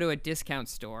then they go to a discount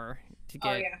store to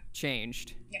get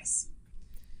changed. Yes.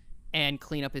 And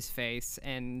clean up his face.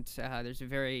 And there's a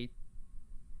very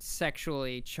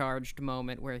sexually charged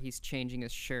moment where he's changing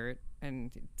his shirt. And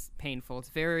it's painful. It's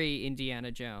very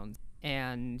Indiana Jones.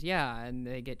 And yeah, and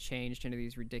they get changed into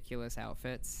these ridiculous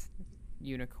outfits,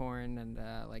 unicorn and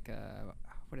like a,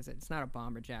 what is it? It's not a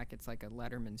bomber jacket. It's like a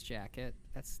Letterman's jacket.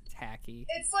 That's tacky.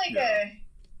 It's like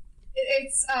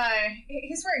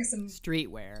he's wearing some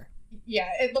streetwear. Yeah,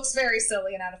 it looks very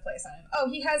silly and out of place on him. Oh,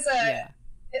 he has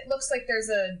it looks like there's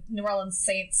a New Orleans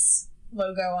Saints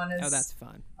logo on his. Oh, that's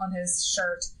fun. On his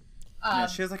shirt. Yeah,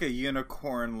 she has like a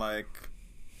unicorn like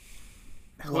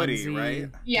hoodie, onesie. Right?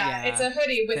 Yeah, it's a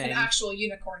hoodie with an actual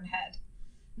unicorn head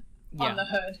on the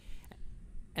hood.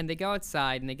 And they go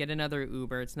outside and they get another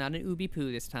Uber. It's not an Ubi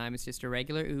Poo this time. It's just a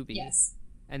regular Ubi. Yes.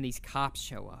 And these cops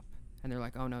show up. And they're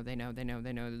like, oh, no, they know.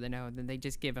 And then they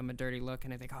just give him a dirty look.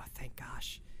 And I think, oh, thank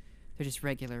gosh. They're just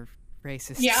regular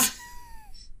racists. Yeah.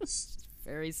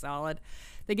 Very solid.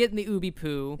 They get in the Ubi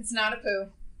Poo. It's not a poo.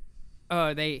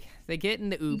 Oh, they get in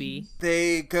the Ubi.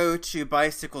 They go to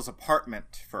Bicycle's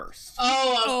apartment first.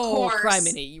 Oh, of course.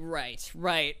 Criminy. Right.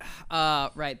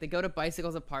 Right. They go to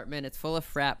Bicycle's apartment. It's full of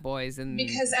frat boys. And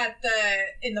because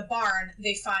in the barn,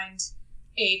 they find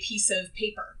a piece of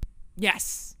paper.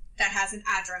 Yes. That has an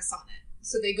address on it.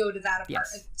 So they go to that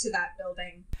apartment, to that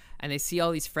building. And they see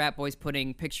all these frat boys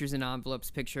putting pictures in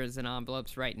envelopes,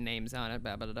 writing names on it,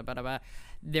 blah, blah, blah, blah, blah.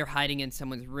 They're hiding in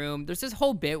someone's room. There's this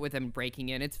whole bit with them breaking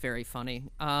in. It's very funny.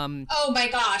 Oh my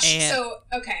gosh. So,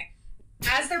 okay.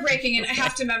 As they're breaking in, I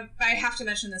have to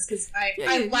mention this because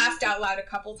I laughed out loud a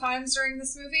couple times during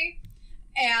this movie.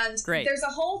 And there's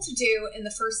a whole to-do in the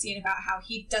first scene about how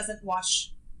he doesn't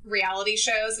watch reality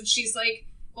shows. And she's like,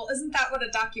 well, isn't that what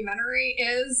a documentary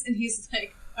is? And he's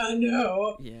like,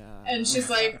 no. Yeah. And she's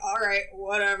like, all right,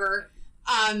 whatever.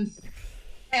 And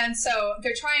so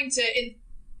they're trying to,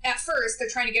 at first, they're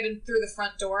trying to get in through the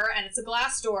front door, and it's a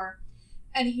glass door.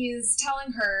 And he's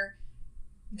telling her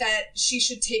that she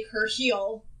should take her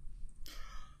heel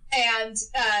and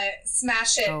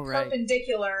smash it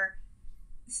perpendicular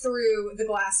through the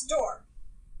glass door.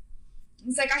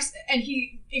 He's like, and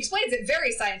he explains it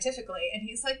very scientifically, and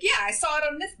he's like, yeah, I saw it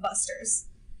on Mythbusters.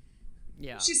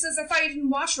 Yeah. She says, I thought you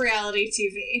didn't watch reality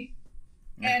TV.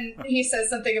 And he says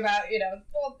something about,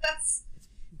 well, that's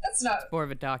not... More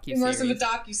of a docuseries. More of a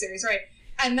docuseries, right.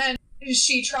 And then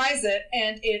she tries it,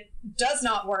 and it does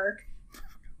not work.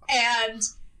 And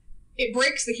it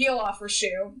breaks the heel off her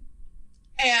shoe.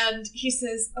 And he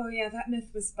says, oh yeah, that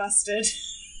myth was busted.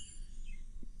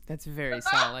 That's very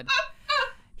solid.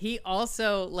 He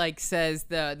also, says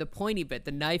the pointy bit,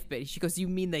 the knife bit. She goes, you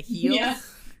mean the heel? Yeah.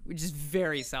 Which is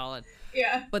very solid.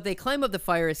 Yeah. But they climb up the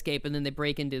fire escape, and then they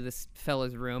break into this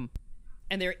fella's room.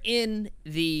 And they're in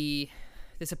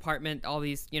this apartment, all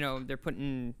these, they're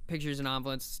putting pictures in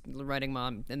envelopes, writing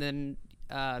mom. And then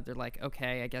they're like,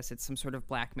 okay, I guess it's some sort of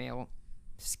blackmail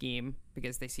scheme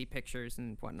because they see pictures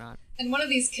and whatnot. And one of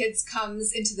these kids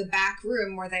comes into the back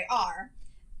room where they are.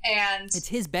 And it's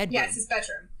his bedroom. Yeah, it's his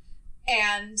bedroom.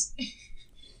 And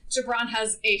Gibran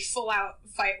has a full-out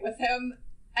fight with him,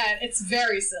 and it's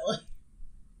very silly.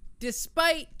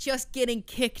 Despite just getting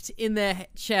kicked in the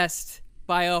chest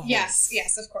by a horse.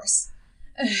 Yes, of course.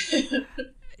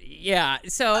 Yeah,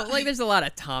 so there's a lot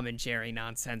of Tom and Jerry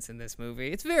nonsense in this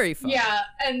movie. It's very fun. Yeah,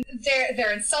 and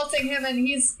they're insulting him, and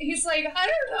he's like, I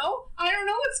don't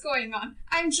know what's going on.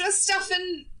 I'm just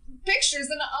stuffing pictures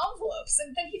in envelopes,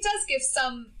 and then he does give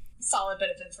some solid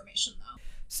bit of information though.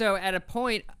 So at a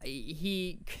point,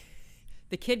 the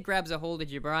kid grabs a hold of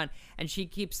Gibran, and she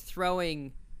keeps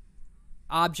throwing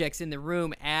objects in the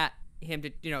room at him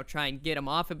to try and get him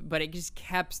off of, but it just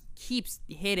keeps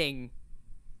hitting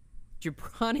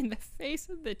Gibran in the face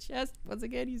and the chest. Once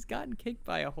again, he's gotten kicked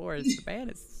by a horse. The man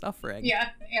is suffering. Yeah.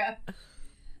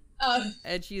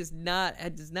 And does not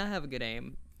have a good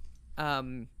aim.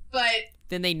 But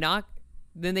then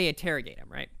they interrogate him,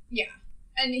 right? Yeah.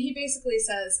 And he basically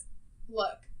says,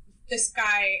 look, this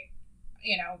guy,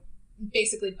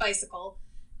 basically Bicycle,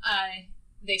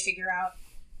 they figure out,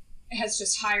 has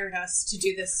just hired us to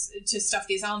do this, to stuff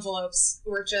these envelopes.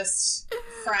 We're just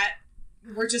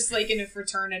in a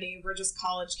fraternity. We're just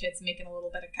college kids making a little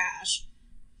bit of cash.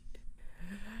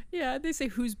 Yeah, they say,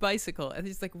 who's Bicycle? And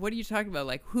he's like, what are you talking about?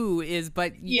 Who is,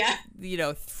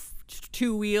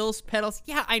 two wheels, pedals.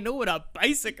 Yeah, I know what a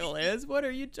bicycle is. What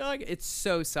are you talking? It's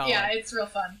so solid. Yeah, it's real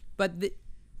fun.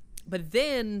 But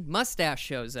then Mustache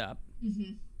shows up.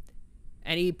 Mm-hmm.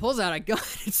 And he pulls out a gun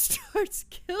and starts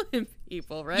killing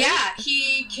people, right? Yeah,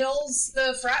 he kills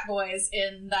the frat boys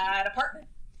in that apartment.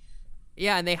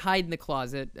 Yeah, and they hide in the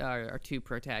closet, our two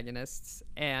protagonists.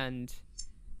 And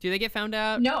do they get found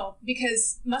out? No,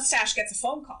 because Mustache gets a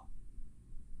phone call.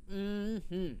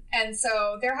 Mm-hmm. And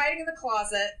so they're hiding in the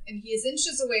closet, and he is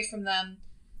inches away from them.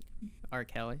 R.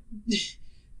 Kelly.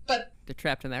 But they're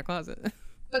trapped in that closet.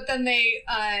 But then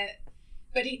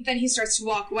then he starts to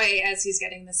walk away as he's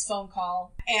getting this phone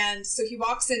call. And so he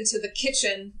walks into the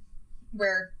kitchen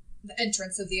where the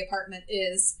entrance of the apartment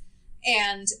is,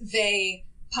 and they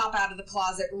pop out of the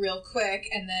closet real quick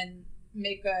and then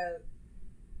make a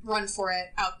run for it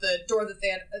out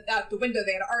the window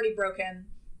they had already broken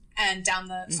and down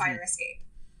the fire escape.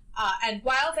 And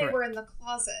while they were in the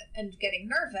closet and getting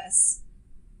nervous,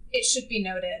 it should be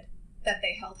noted that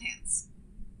they held hands.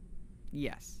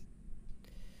 Yes.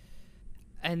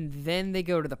 And then they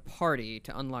go to the party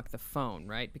to unlock the phone,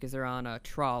 right? Because they're on a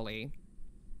trolley.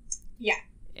 Yeah.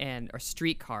 Or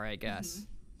streetcar, I guess.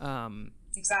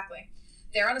 Exactly.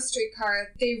 They're on a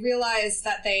streetcar. They realize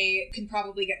that they can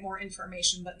probably get more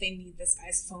information, but they need this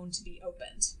guy's phone to be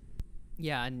opened.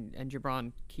 Yeah, and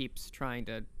Gibran keeps trying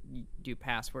to do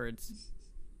passwords.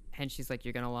 And she's like,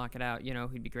 you're going to lock it out. You know,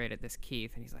 who'd be great at this,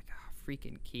 Keith. And he's like, oh,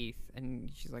 freaking Keith.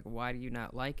 And she's like, why do you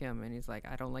not like him? And he's like,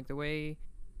 I don't like the way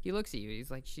he looks at you.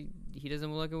 He's like, he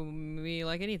doesn't look at me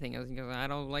like anything. I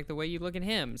don't like the way you look at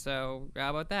him. So how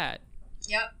about that?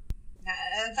 Yep.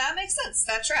 That makes sense.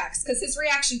 That tracks. Because his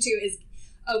reaction to is,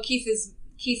 oh, Keith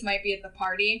might be at the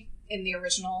party in the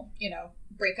original,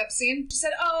 breakup scene. She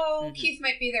said, oh, Keith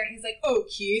might be there. And he's like, oh,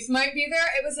 Keith might be there.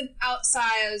 It was an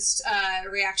outsized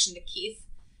reaction to Keith.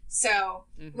 So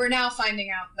we're now finding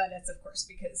out that it's, of course,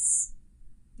 because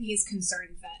he's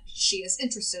concerned that she is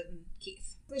interested in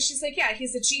Keith. She's like, yeah,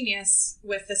 he's a genius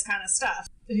with this kind of stuff.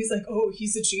 And he's like, oh,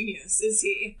 he's a genius, is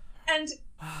he? And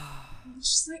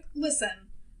she's like, listen,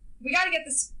 we got to get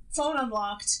this phone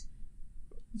unlocked.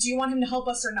 Do you want him to help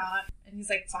us or not? And he's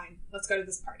like, fine, let's go to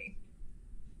this party.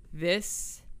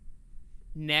 This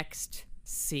next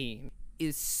scene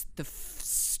is the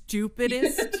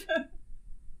stupidest,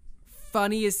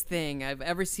 funniest thing I've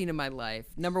ever seen in my life.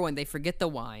 Number one, they forget the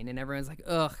wine, and everyone's like,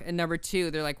 ugh. And number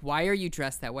two, they're like, why are you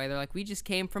dressed that way? They're like, we just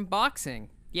came from boxing.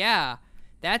 Yeah,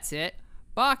 that's it.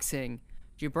 Boxing.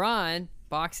 Gibran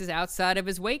boxes outside of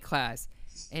his weight class.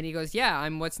 And he goes, yeah,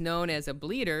 I'm what's known as a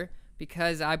bleeder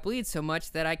because I bleed so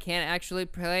much that I can't actually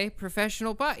play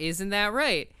professional boxing. Isn't that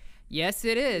right? Yes,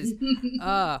 it is.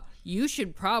 You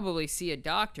should probably see a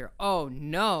doctor. Oh,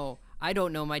 no. I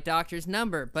don't know my doctor's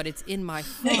number, but it's in my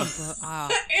phone.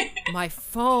 But, my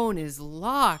phone is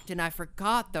locked, and I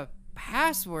forgot the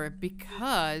password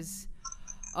because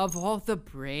of all the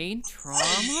brain trauma.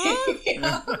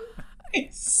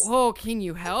 Oh, can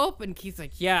you help? And Keith's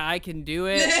like, yeah, I can do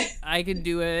it. I can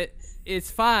do it. It's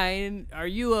fine. Are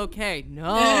you okay?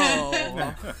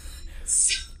 No.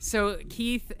 So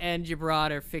Keith and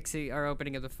Gibran are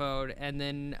opening up the phone, and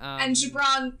then and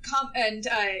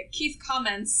Keith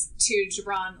comments to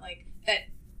Gibran like that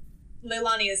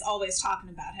Leilani is always talking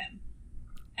about him,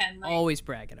 and like, always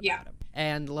bragging about him.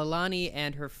 And Leilani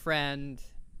and her friend,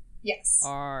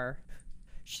 Leilani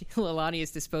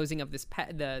is disposing of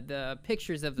the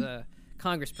pictures of the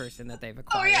congressperson that they've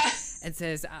acquired, and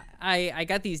says, I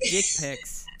got these dick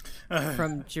pics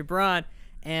from Gibran.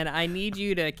 And I need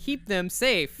you to keep them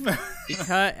safe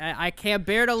because I can't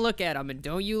bear to look at them. And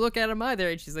don't you look at them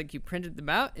either. And she's like, you printed them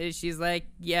out? And she's like,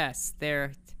 yes,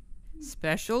 they're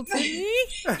special to me.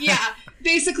 Yeah.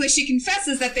 Basically, she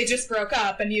confesses that they just broke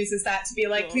up and uses that to be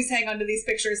like, please hang on to these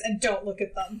pictures and don't look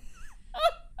at them.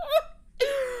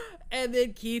 And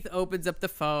then Keith opens up the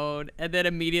phone. And then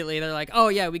immediately they're like, oh,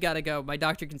 yeah, we got to go. My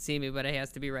doctor can see me, but it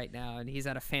has to be right now. And he's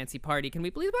at a fancy party. Can we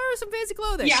please borrow some fancy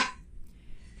clothing? Yeah.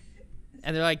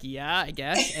 And they're like, yeah, I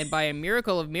guess. And by a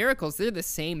miracle of miracles, they're the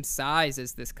same size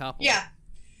as this couple. Yeah.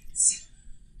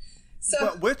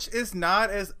 But which is not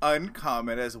as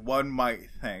uncommon as one might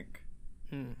think.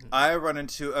 Mm-hmm. I run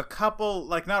into a couple,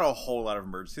 like not a whole lot of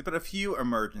emergencies, but a few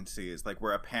emergencies, like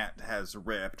where a pant has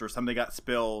ripped or something got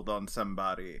spilled on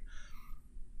somebody.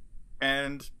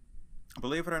 And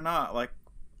believe it or not, like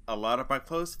a lot of my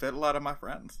clothes fit a lot of my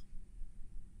friends.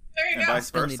 There you and go.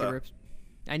 Vice versa.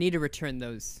 I need to return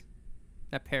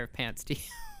that pair of pants to you.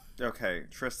 Okay,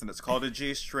 Tristan, it's called a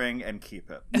G-string and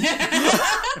keep it.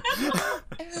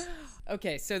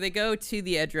 Okay, so they go to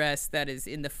the address that is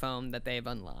in the phone that they've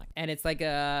unlocked. And it's like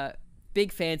a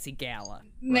big fancy gala.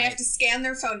 And they have to scan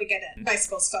their phone to get in.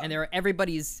 Bicycle's phone. And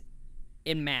everybody's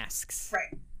in masks.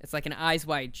 Right. It's like an eyes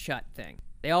wide shut thing.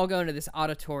 They all go into this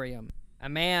auditorium. A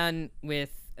man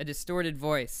with a distorted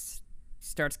voice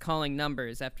starts calling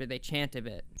numbers after they chant a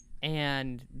bit.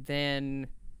 And then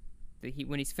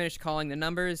when he's finished calling the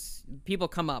numbers, people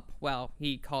come up while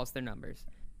he calls their numbers.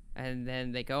 And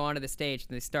then they go onto the stage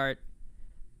and they start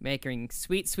making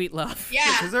sweet, sweet love.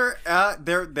 Yeah. Because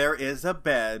there is a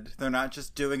bed. They're not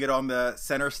just doing it on the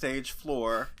center stage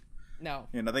floor. No.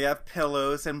 They have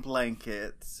pillows and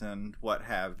blankets and what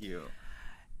have you.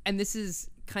 and this is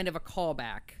kind of a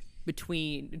callback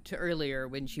to earlier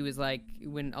when she was like,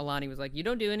 when Alani was like, you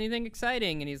don't do anything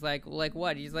exciting, and he's like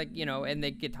what? He's like, and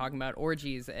they get talking about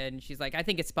orgies, and she's like, I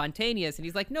think it's spontaneous, and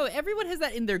he's like, no, everyone has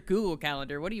that in their Google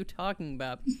Calendar. What are you talking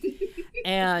about?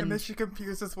 And then she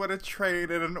confuses what a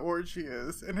trade and an orgy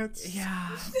is, and it's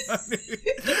yeah,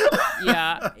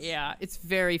 it's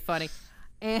very funny,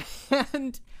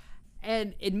 and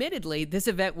admittedly, this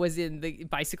event was in the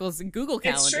Bicycle's Google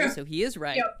Calendar, so he is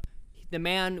right. Yep. The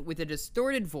man with a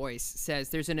distorted voice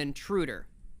says there's an intruder.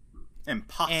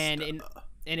 Imposter. And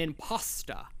an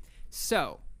imposter.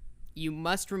 So, you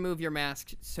must remove your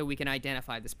mask so we can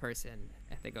identify this person.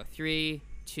 And they go 3,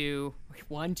 2,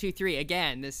 1, 2, 3.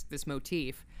 Again, this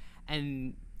motif.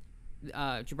 And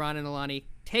Gibran and Alani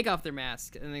take off their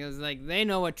mask. And they goes like, they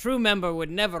know a true member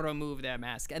would never remove their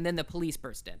mask. And then the police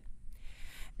burst in.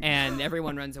 And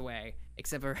everyone runs away.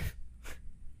 Except for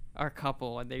our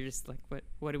couple, and they're just like,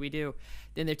 what do we do?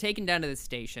 Then they're taken down to the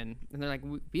station, and they're like,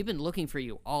 we've been looking for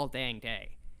you all dang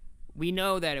day. We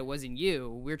know that it wasn't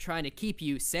you. We're trying to keep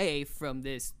you safe from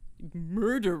this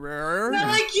murderer. They're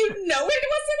like, you know it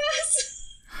wasn't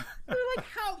us? They're like,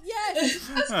 how? Yes.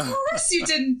 Of course you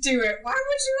didn't do it. Why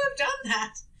would you have done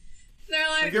that? They're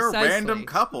like, you're Precisely. a random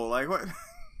couple. Like, what?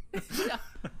 Yeah.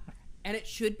 And it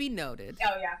should be noted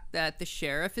that the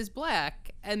sheriff is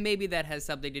black, and maybe that has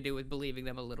something to do with believing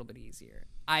them a little bit easier.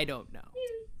 I don't know.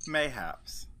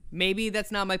 Mayhaps. Maybe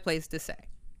that's not my place to say.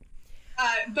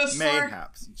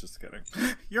 Mayhaps. Just kidding.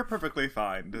 You're perfectly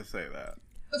fine to say that.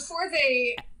 Before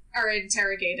they are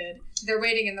interrogated, they're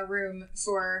waiting in the room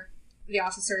for the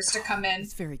officers to come in.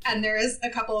 It's very cute. And there is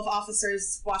a couple of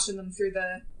officers watching them through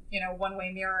the,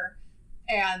 one-way mirror.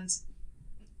 And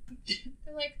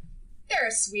they're like, they're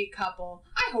a sweet couple.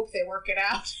 I hope they work it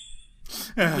out.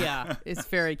 Yeah, it's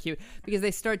very cute. Because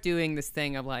they start doing this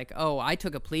thing of like, oh, I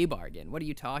took a plea bargain. What are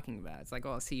you talking about? It's like,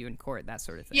 oh, I'll see you in court, that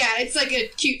sort of thing. Yeah, it's like a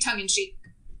cute tongue-in-cheek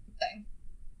thing.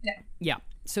 Yeah. Yeah.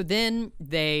 So then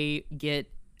they get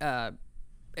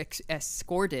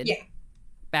escorted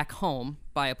back home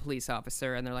by a police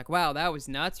officer, and they're like, wow, that was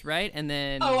nuts, right? And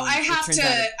then I have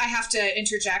to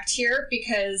interject here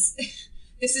because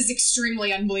this is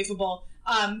extremely unbelievable.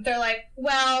 They're like,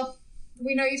 well,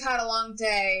 we know you've had a long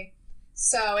day,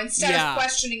 so instead of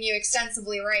questioning you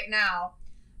extensively right now,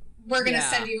 we're going to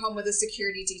send you home with a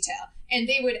security detail. And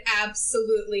they would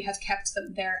absolutely have kept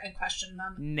them there and questioned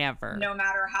them. Never. No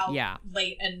matter how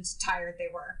late and tired they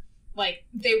were. Like,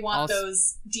 they want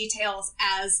those details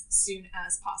as soon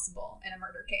as possible in a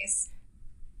murder case.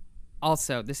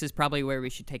 Also, this is probably where we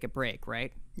should take a break,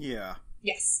 right? Yeah.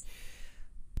 Yes.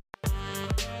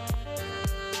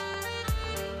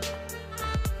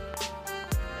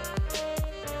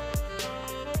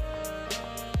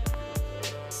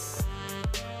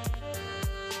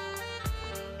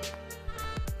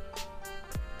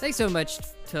 Thanks so much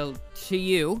to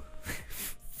you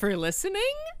for listening.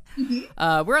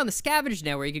 Mm-hmm. We're on the Scavengers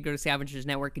Network. You can go to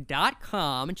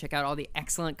scavengersnetwork.com and check out all the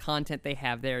excellent content they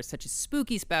have there, such as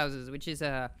Spooky Spouses, which is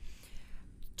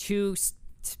two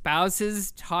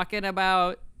spouses talking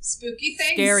about spooky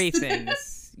things, scary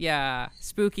things. Yeah,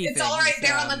 spooky things. It's all right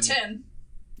there on the tin.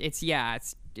 It's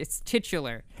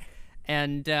titular,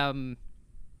 and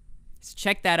so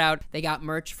check that out. They got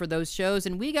merch for those shows,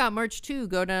 and we got merch too.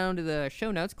 Go down to the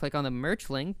show notes, click on the merch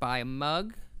link, buy a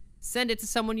mug, send it to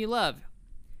someone you love.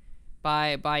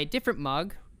 Buy a different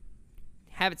mug,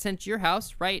 have it sent to your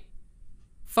house, write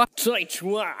fuck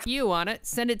you on it,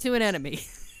 send it to an enemy.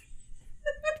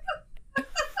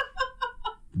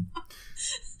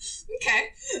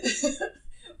 Okay.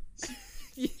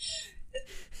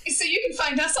 So you can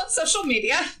find us on social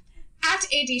media at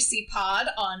ADC Pod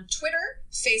on Twitter,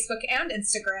 Facebook, and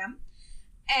Instagram.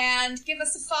 And give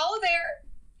us a follow there,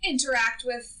 interact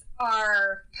with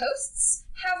our posts,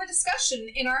 have a discussion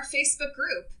in our Facebook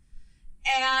group.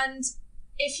 And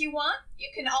if you want, you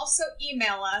can also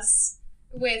email us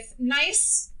with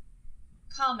nice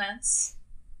comments,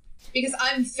 because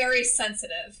I'm very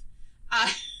sensitive. And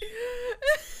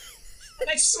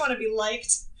I just want to be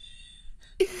liked.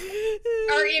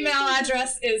 Our email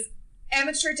address is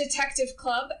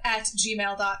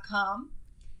amateurdetectiveclub@gmail.com.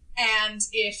 And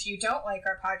if you don't like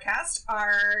our podcast,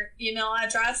 our email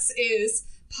address is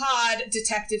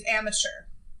poddetectiveamateur.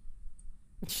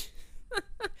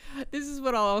 This is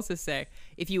what I'll also say.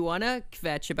 If you want to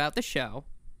kvetch about the show,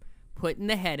 put in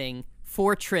the heading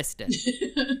for Tristan.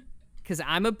 Because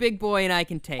I'm a big boy and I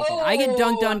can take it. I get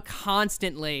dunked on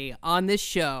constantly on this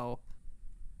show.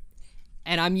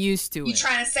 And I'm used to it. You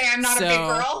trying to say I'm not a big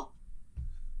girl?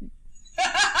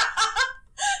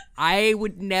 I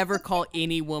would never call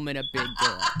any woman a big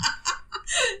girl.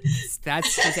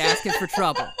 That's just asking for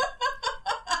trouble.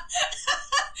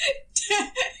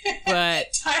 But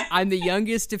I'm the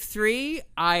youngest of 3.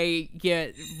 I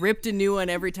get ripped a new one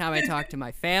every time I talk to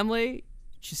my family.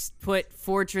 Just put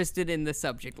 "for Tristan" in the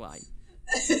subject line.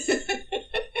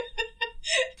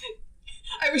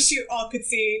 I wish you all could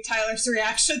see Tyler's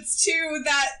reactions to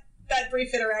that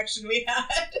brief interaction we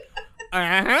had.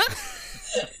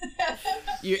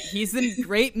 He's the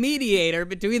great mediator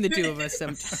between the two of us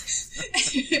sometimes.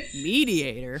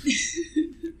 Mediator?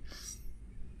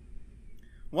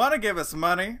 Want to give us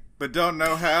money, but don't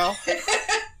know how?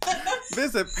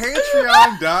 Visit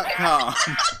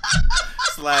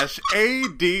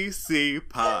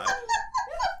patreon.com/ADCpod.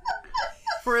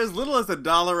 For as little as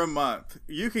 $1 a month,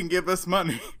 you can give us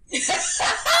money.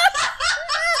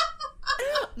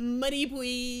 Money,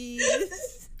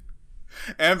 please.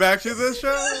 And back to the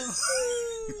show.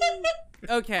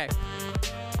 Okay.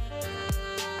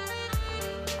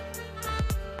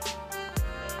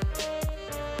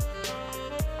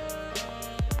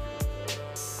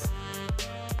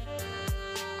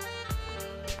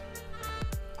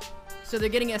 So they're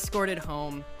getting escorted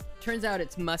home. Turns out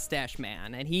it's Mustache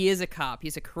Man, and he is a cop.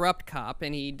 He's a corrupt cop,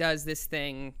 and he does this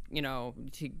thing, to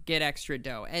get extra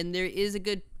dough. And there is a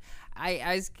good...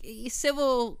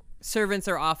 civil servants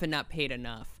are often not paid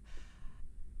enough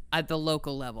at the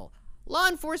local level. Law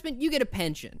enforcement, you get a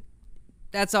pension.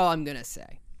 That's all I'm going to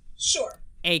say. Sure.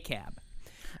 ACAB.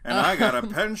 And I got a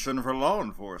pension for law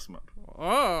enforcement.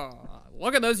 Oh,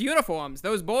 look at those uniforms.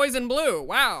 Those boys in blue.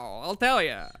 Wow, I'll tell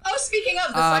you. Oh, speaking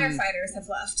of, the firefighters have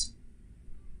left.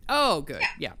 Oh, good.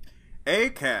 Yeah.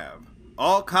 ACAB.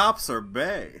 All cops are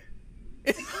bae.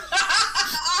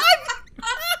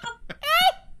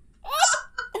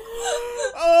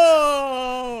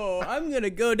 Oh, I'm going to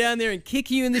go down there and kick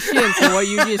you in the shin for what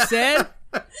you just said.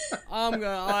 I'm going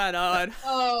to...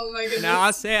 Oh, my goodness. Now,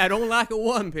 I say I don't like it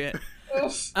one bit.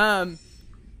 Oof.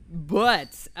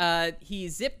 But he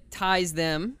zip ties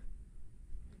them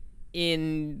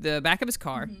in the back of his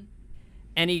car,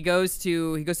 and he goes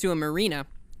to a marina,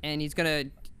 and he's gonna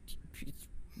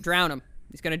drown them.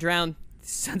 He's gonna drown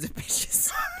sons of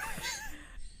bitches.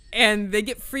 And they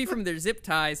get free from their zip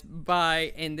ties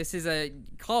by, and this is a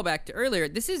callback to earlier.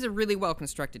 This is a really well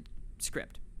constructed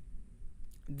script.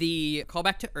 The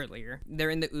callback to earlier, they're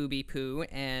in the Ubi poo,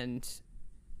 and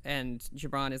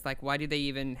Gibran is like, why do they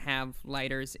even have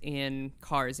lighters in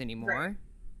cars anymore? Right.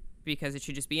 Because it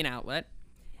should just be an outlet.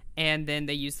 And then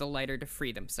they use the lighter to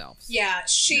free themselves. Yeah,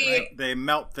 They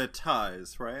melt the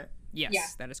ties, right? Yes, Yeah.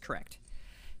 that is correct.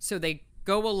 So they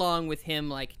go along with him,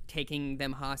 like, taking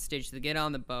them hostage. They get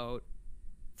on the boat.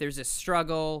 There's a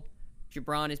struggle.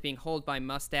 Gibran is being held by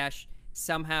Mustache.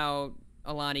 Somehow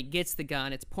Alani gets the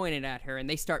gun. It's pointed at her, and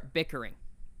they start bickering.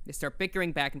 They start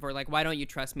bickering back and forth, like, why don't you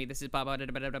trust me? This is blah, blah, blah,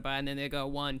 blah, blah, blah. And then they go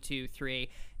 1, 2, 3,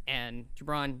 and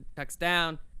Gibran ducks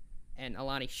down, and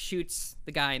Alani shoots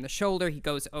the guy in the shoulder. He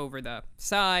goes over the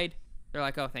side. They're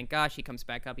like, oh, thank gosh. He comes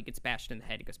back up. He gets bashed in the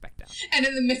head. He goes back down. And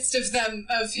in the midst of him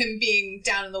being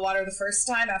down in the water the first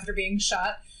time after being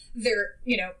shot, they're,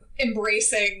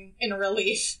 embracing in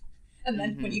relief. And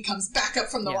then when he comes back up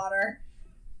from the water...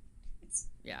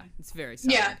 It's very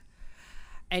solid. Yeah.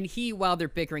 And he, while they're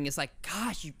bickering, is like,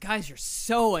 gosh, you guys are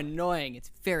so annoying. It's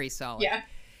very solid. Yeah.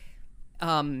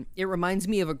 It reminds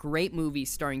me of a great movie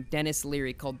starring Dennis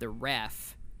Leary called The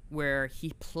Ref, where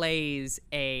he plays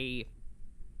a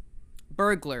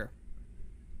burglar,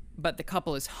 but the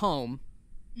couple is home,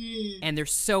 and they're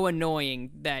so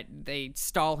annoying that they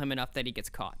stall him enough that he gets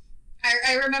caught.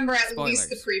 I remember at Spoilers. least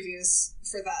the previews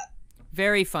for that.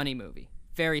 Very funny movie.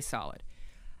 Very solid.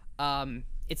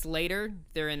 It's later.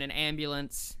 They're in an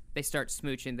ambulance. They start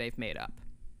smooching. They've made up.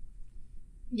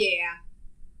 Yeah.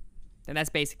 And that's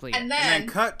basically And it. then... And then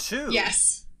cut 2.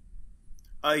 Yes.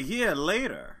 A year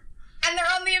later. And they're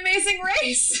on The Amazing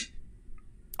Race.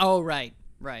 Oh, right.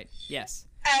 Yes.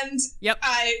 And Yep.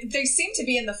 they seem to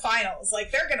be in the finals.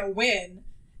 Like, they're going to win.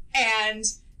 And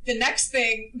the next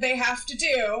thing they have to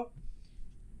do,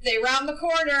 they round the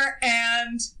corner,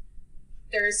 and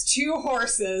there's 2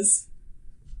 horses.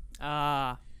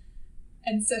 And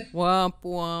so... Womp,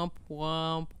 womp,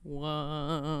 womp,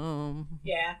 womp.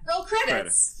 Yeah. Roll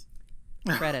credits.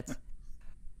 Credits.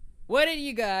 What did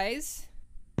you guys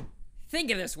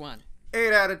think of this one?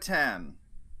 8 out of 10.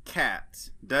 Cat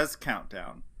does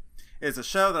Countdown. It's a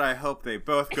show that I hope they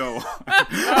both go on.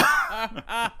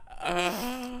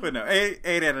 But no,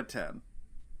 8 out of 10.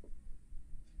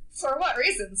 For what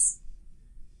reasons?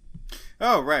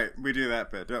 Oh, right. We do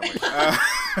that bit, don't we?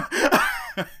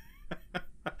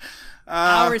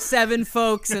 Hour 7,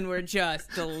 folks, and we're just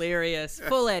delirious.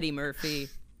 Full Eddie Murphy.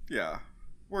 Yeah.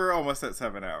 We're almost at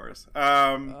 7 hours.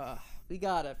 We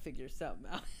gotta figure something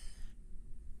out.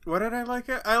 What did I like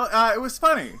it? It was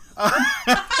funny.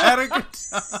 I had a good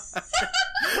time.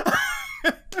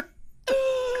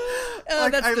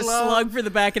 That's the slug for the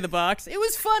back of the box. It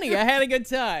was funny. I had a good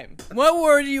time. What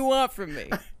more do you want from me?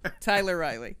 Tyler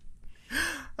Riley.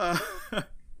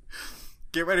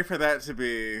 Get ready for that to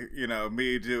be,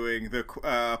 me doing the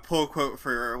pull quote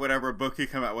for whatever book you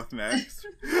come out with next.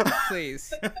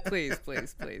 Please.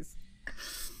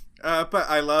 But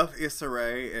I love Issa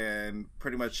Rae and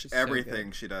pretty much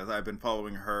everything she does. I've been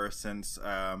following her since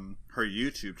her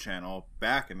YouTube channel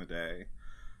back in the day.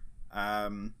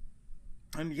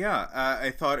 And yeah, I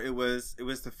thought it was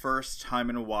the first time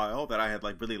in a while that I had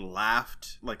really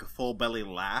laughed, a full belly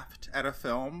laughed at a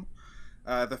film.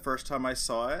 The first time I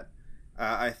saw it,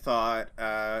 I thought,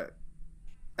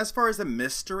 as far as a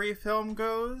mystery film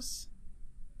goes,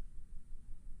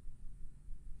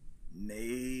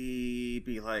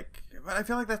 maybe but I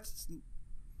feel like that's,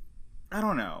 I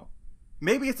don't know,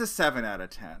 maybe it's a 7 out of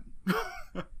 10.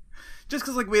 Just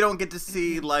because we don't get to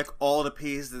see all the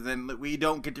pieces, and we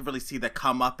don't get to really see the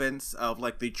comeuppance of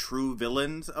the true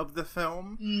villains of the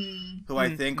film, who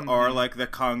I think are the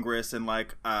Congress and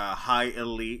high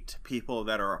elite people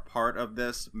that are a part of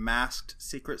this masked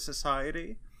secret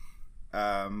society.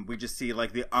 We just see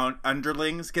the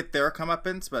underlings get their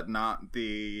comeuppance, but not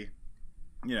the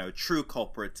true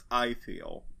culprits, I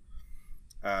feel.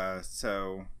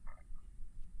 So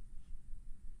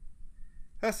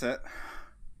that's it.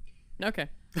 Okay.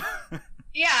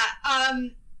 Yeah,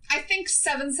 I think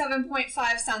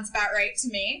 7.5 sounds about right to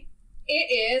me.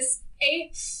 It is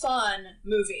a fun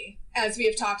movie, as we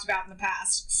have talked about in the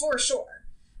past, for sure.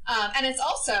 And it's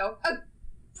also a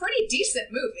pretty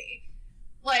decent movie.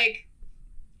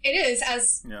 It is,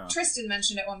 as Tristan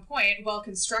mentioned at one point, well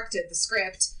constructed, the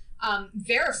script.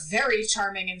 They're very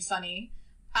charming and funny.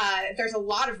 There's a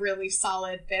lot of really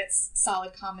solid bits,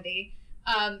 solid comedy.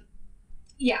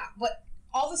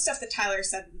 All the stuff that Tyler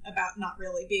said about not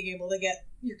really being able to get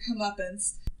your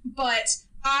comeuppance. But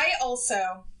I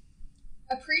also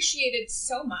appreciated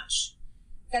so much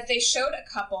that they showed a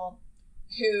couple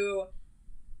who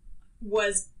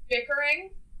was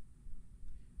bickering,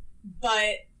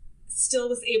 but still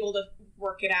was able to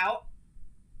work it out.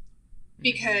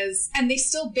 Because, and they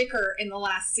still bicker in the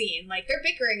last scene. They're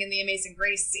bickering in the Amazing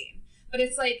Grace scene. But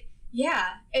it's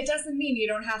yeah, it doesn't mean you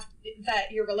don't have,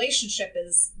 that your relationship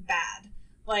is bad.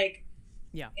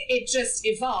 It just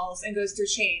evolves and goes through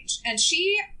change. And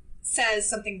she says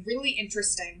something really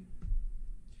interesting,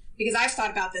 because I've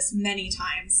thought about this many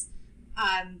times.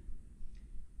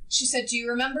 She said, "Do you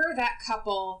remember that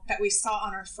couple that we saw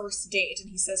on our first date?" And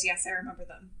he says, "Yes, I remember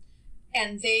them."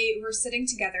 And they were sitting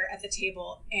together at the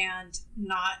table and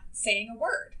not saying a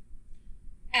word.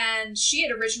 And she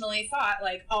had originally thought,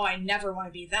 oh, I never want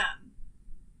to be them.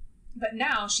 But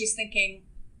now she's thinking,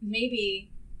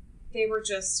 maybe they were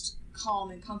just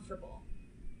calm and comfortable.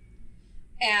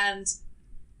 And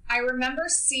I remember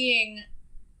seeing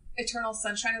Eternal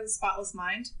Sunshine of the Spotless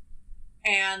Mind,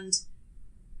 and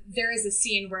there is a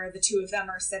scene where the two of them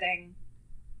are sitting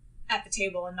at the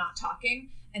table and not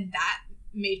talking, and that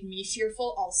made me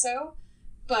fearful also.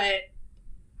 But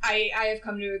I have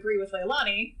come to agree with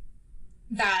Leilani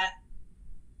that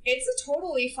it's a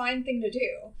totally fine thing to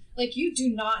do. You do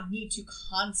not need to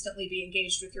constantly be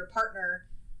engaged with your partner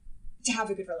to have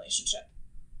a good relationship.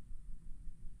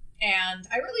 And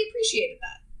I really appreciated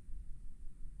that.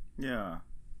 Yeah,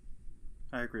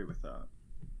 I agree with that.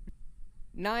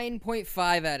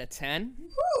 9.5 out of 10.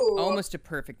 Ooh. Almost a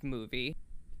perfect movie.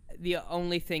 The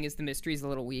only thing is the mystery is a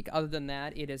little weak. Other than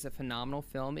that, it is a phenomenal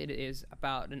film. It is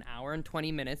about an hour and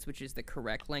 20 minutes, which is the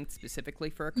correct length specifically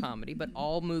for a comedy. But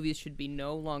all movies should be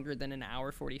no longer than an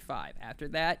hour 45. After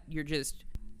that,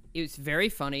 it's very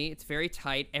funny. It's very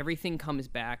tight. Everything comes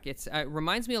back. It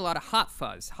reminds me a lot of Hot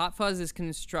Fuzz. Hot Fuzz is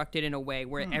constructed in a way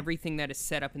where everything that is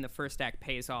set up in the first act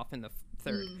pays off in the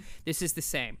third. This is the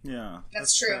same. Yeah,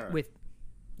 that's true. Fair.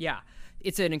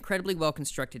 It's an incredibly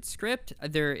well-constructed script.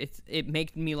 It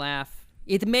made me laugh.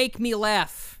 It make me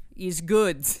laugh is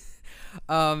good.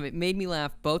 It made me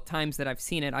laugh both times that I've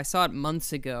seen it. I saw it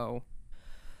months ago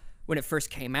when it first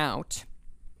came out,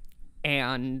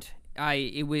 and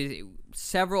it was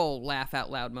several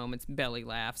laugh-out-loud moments, belly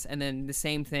laughs, and then the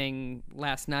same thing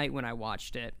last night when I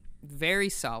watched it. Very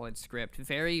solid script,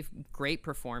 very great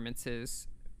performances.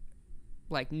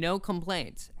 No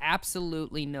complaints.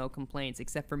 Absolutely no complaints,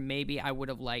 except for maybe I would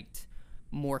have liked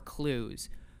more clues.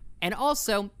 And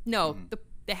also, no,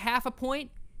 the half a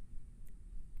point,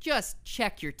 just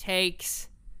check your takes.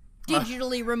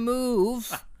 Digitally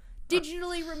remove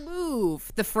digitally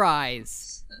remove the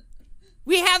fries.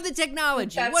 We have the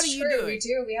technology. That's what are you true. doing? We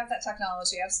do. We have that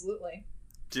technology. Absolutely.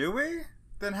 Do we?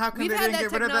 Then how come We've they had didn't that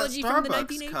get rid of that technology from the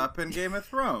Starbucks 1980s. cup in Game of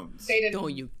Thrones? They didn't.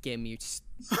 Don't you give me.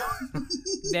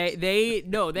 They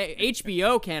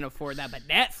HBO can't afford that, but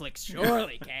Netflix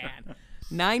surely can.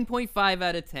 9.5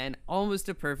 out of 10. Almost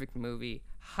a perfect movie.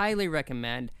 Highly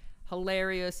recommend.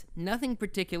 Hilarious. Nothing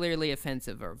particularly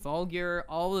offensive or vulgar.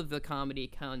 All of the comedy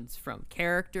comes from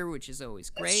character, which is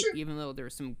always great, even though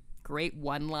there's some great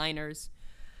one-liners.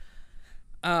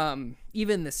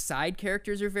 Even the side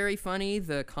characters are very funny.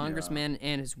 The congressman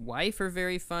and his wife are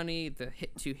very funny. The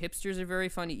two hipsters are very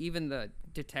funny. Even the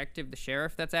detective, the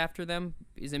sheriff that's after them,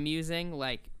 is amusing.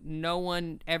 Like,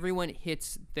 everyone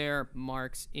hits their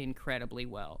marks incredibly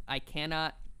well. I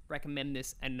cannot recommend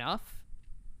this enough.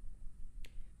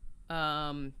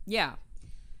 Yeah,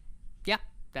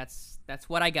 that's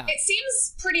what I got. It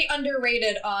seems pretty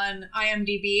underrated on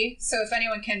IMDb, so if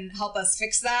anyone can help us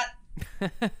fix that.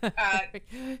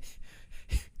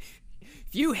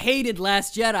 If you hated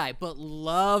Last Jedi but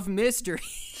love mystery,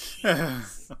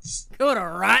 go to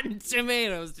Rotten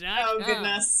Tomatoes. Oh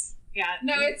goodness, yeah.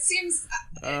 No, it seems.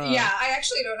 I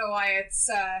actually don't know why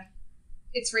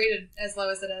it's rated as low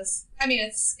as it is. I mean,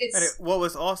 it's. And it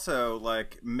was also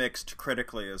like mixed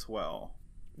critically as well.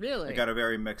 Really, it got a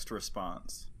very mixed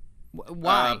response.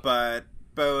 Why? But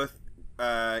both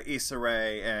Issa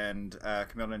Rae and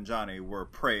Camille Nanjiani were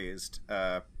praised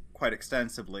quite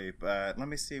extensively. But let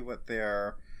me see what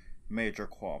their major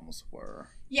qualms were.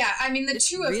 Yeah, I mean, the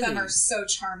two of them are so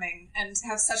charming and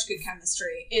have such good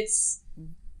chemistry. It's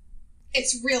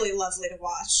really lovely to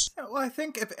watch. Well, I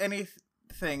think if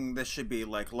anything this should be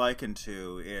likened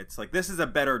to, it's like this is a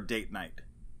better date night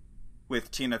with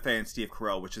Tina Fey and Steve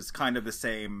Carell, which is kind of the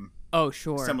same. Oh,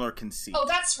 sure. Similar conceit. Oh,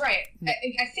 that's right.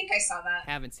 I think I saw that.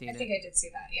 Haven't seen it. I think I did see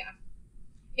that. Yeah,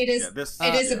 it is.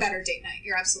 Yeah, it is a better date night.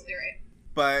 You're absolutely right.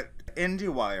 But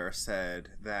IndieWire said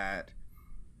that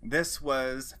this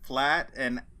was flat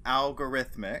and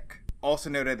algorithmic. Also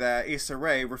noted that Issa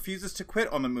Rae refuses to quit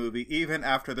on the movie even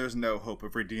after there's no hope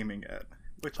of redeeming it,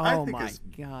 which I think is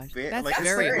that's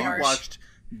very harsh. We watched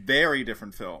very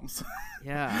different films.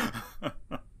 Yeah,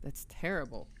 that's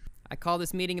terrible. I call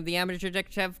this meeting of the Amateur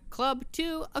Detective Club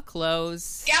to a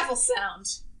close. Gavel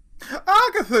sound.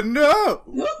 Agatha, no!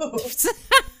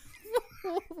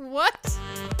 What?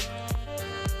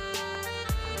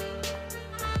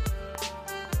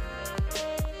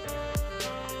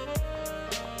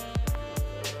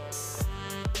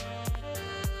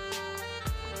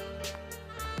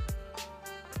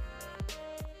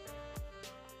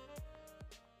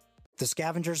 The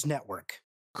Scavengers Network.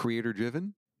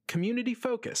 Creator-driven.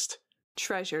 Community-focused.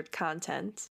 Treasured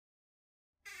content.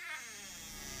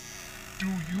 Do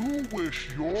you wish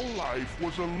your life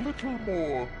was a little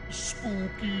more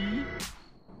spooky?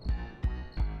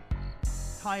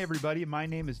 Hi, everybody. My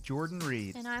name is Jordan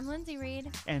Reed. And I'm Lindsay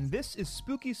Reed. And this is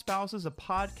Spooky Spouses, a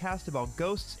podcast about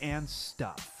ghosts and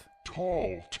stuff.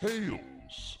 Tall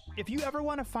tales. If you ever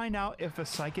want to find out if a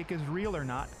psychic is real or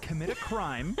not, commit a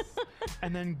crime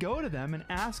and then go to them and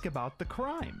ask about the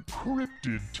crime.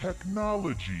 Cryptid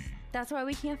technology. That's why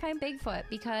we can't find Bigfoot,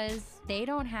 because they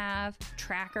don't have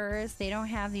trackers. They don't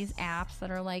have these apps that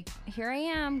are like, here I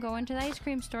am, going to the ice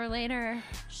cream store later.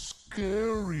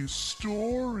 Scary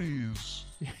stories.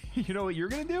 You know what you're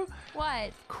going to do?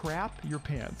 What? Crap your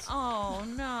pants. Oh,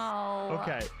 no.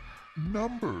 Okay.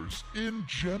 Numbers in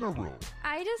general.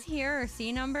 I just hear or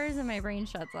see numbers and my brain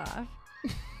shuts off.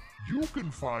 You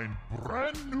can find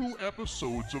brand new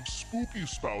episodes of Spooky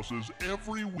Spouses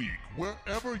every week,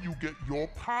 wherever you get your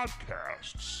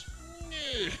podcasts.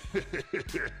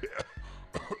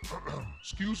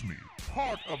 Excuse me,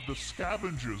 part of the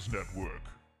Scavengers Network.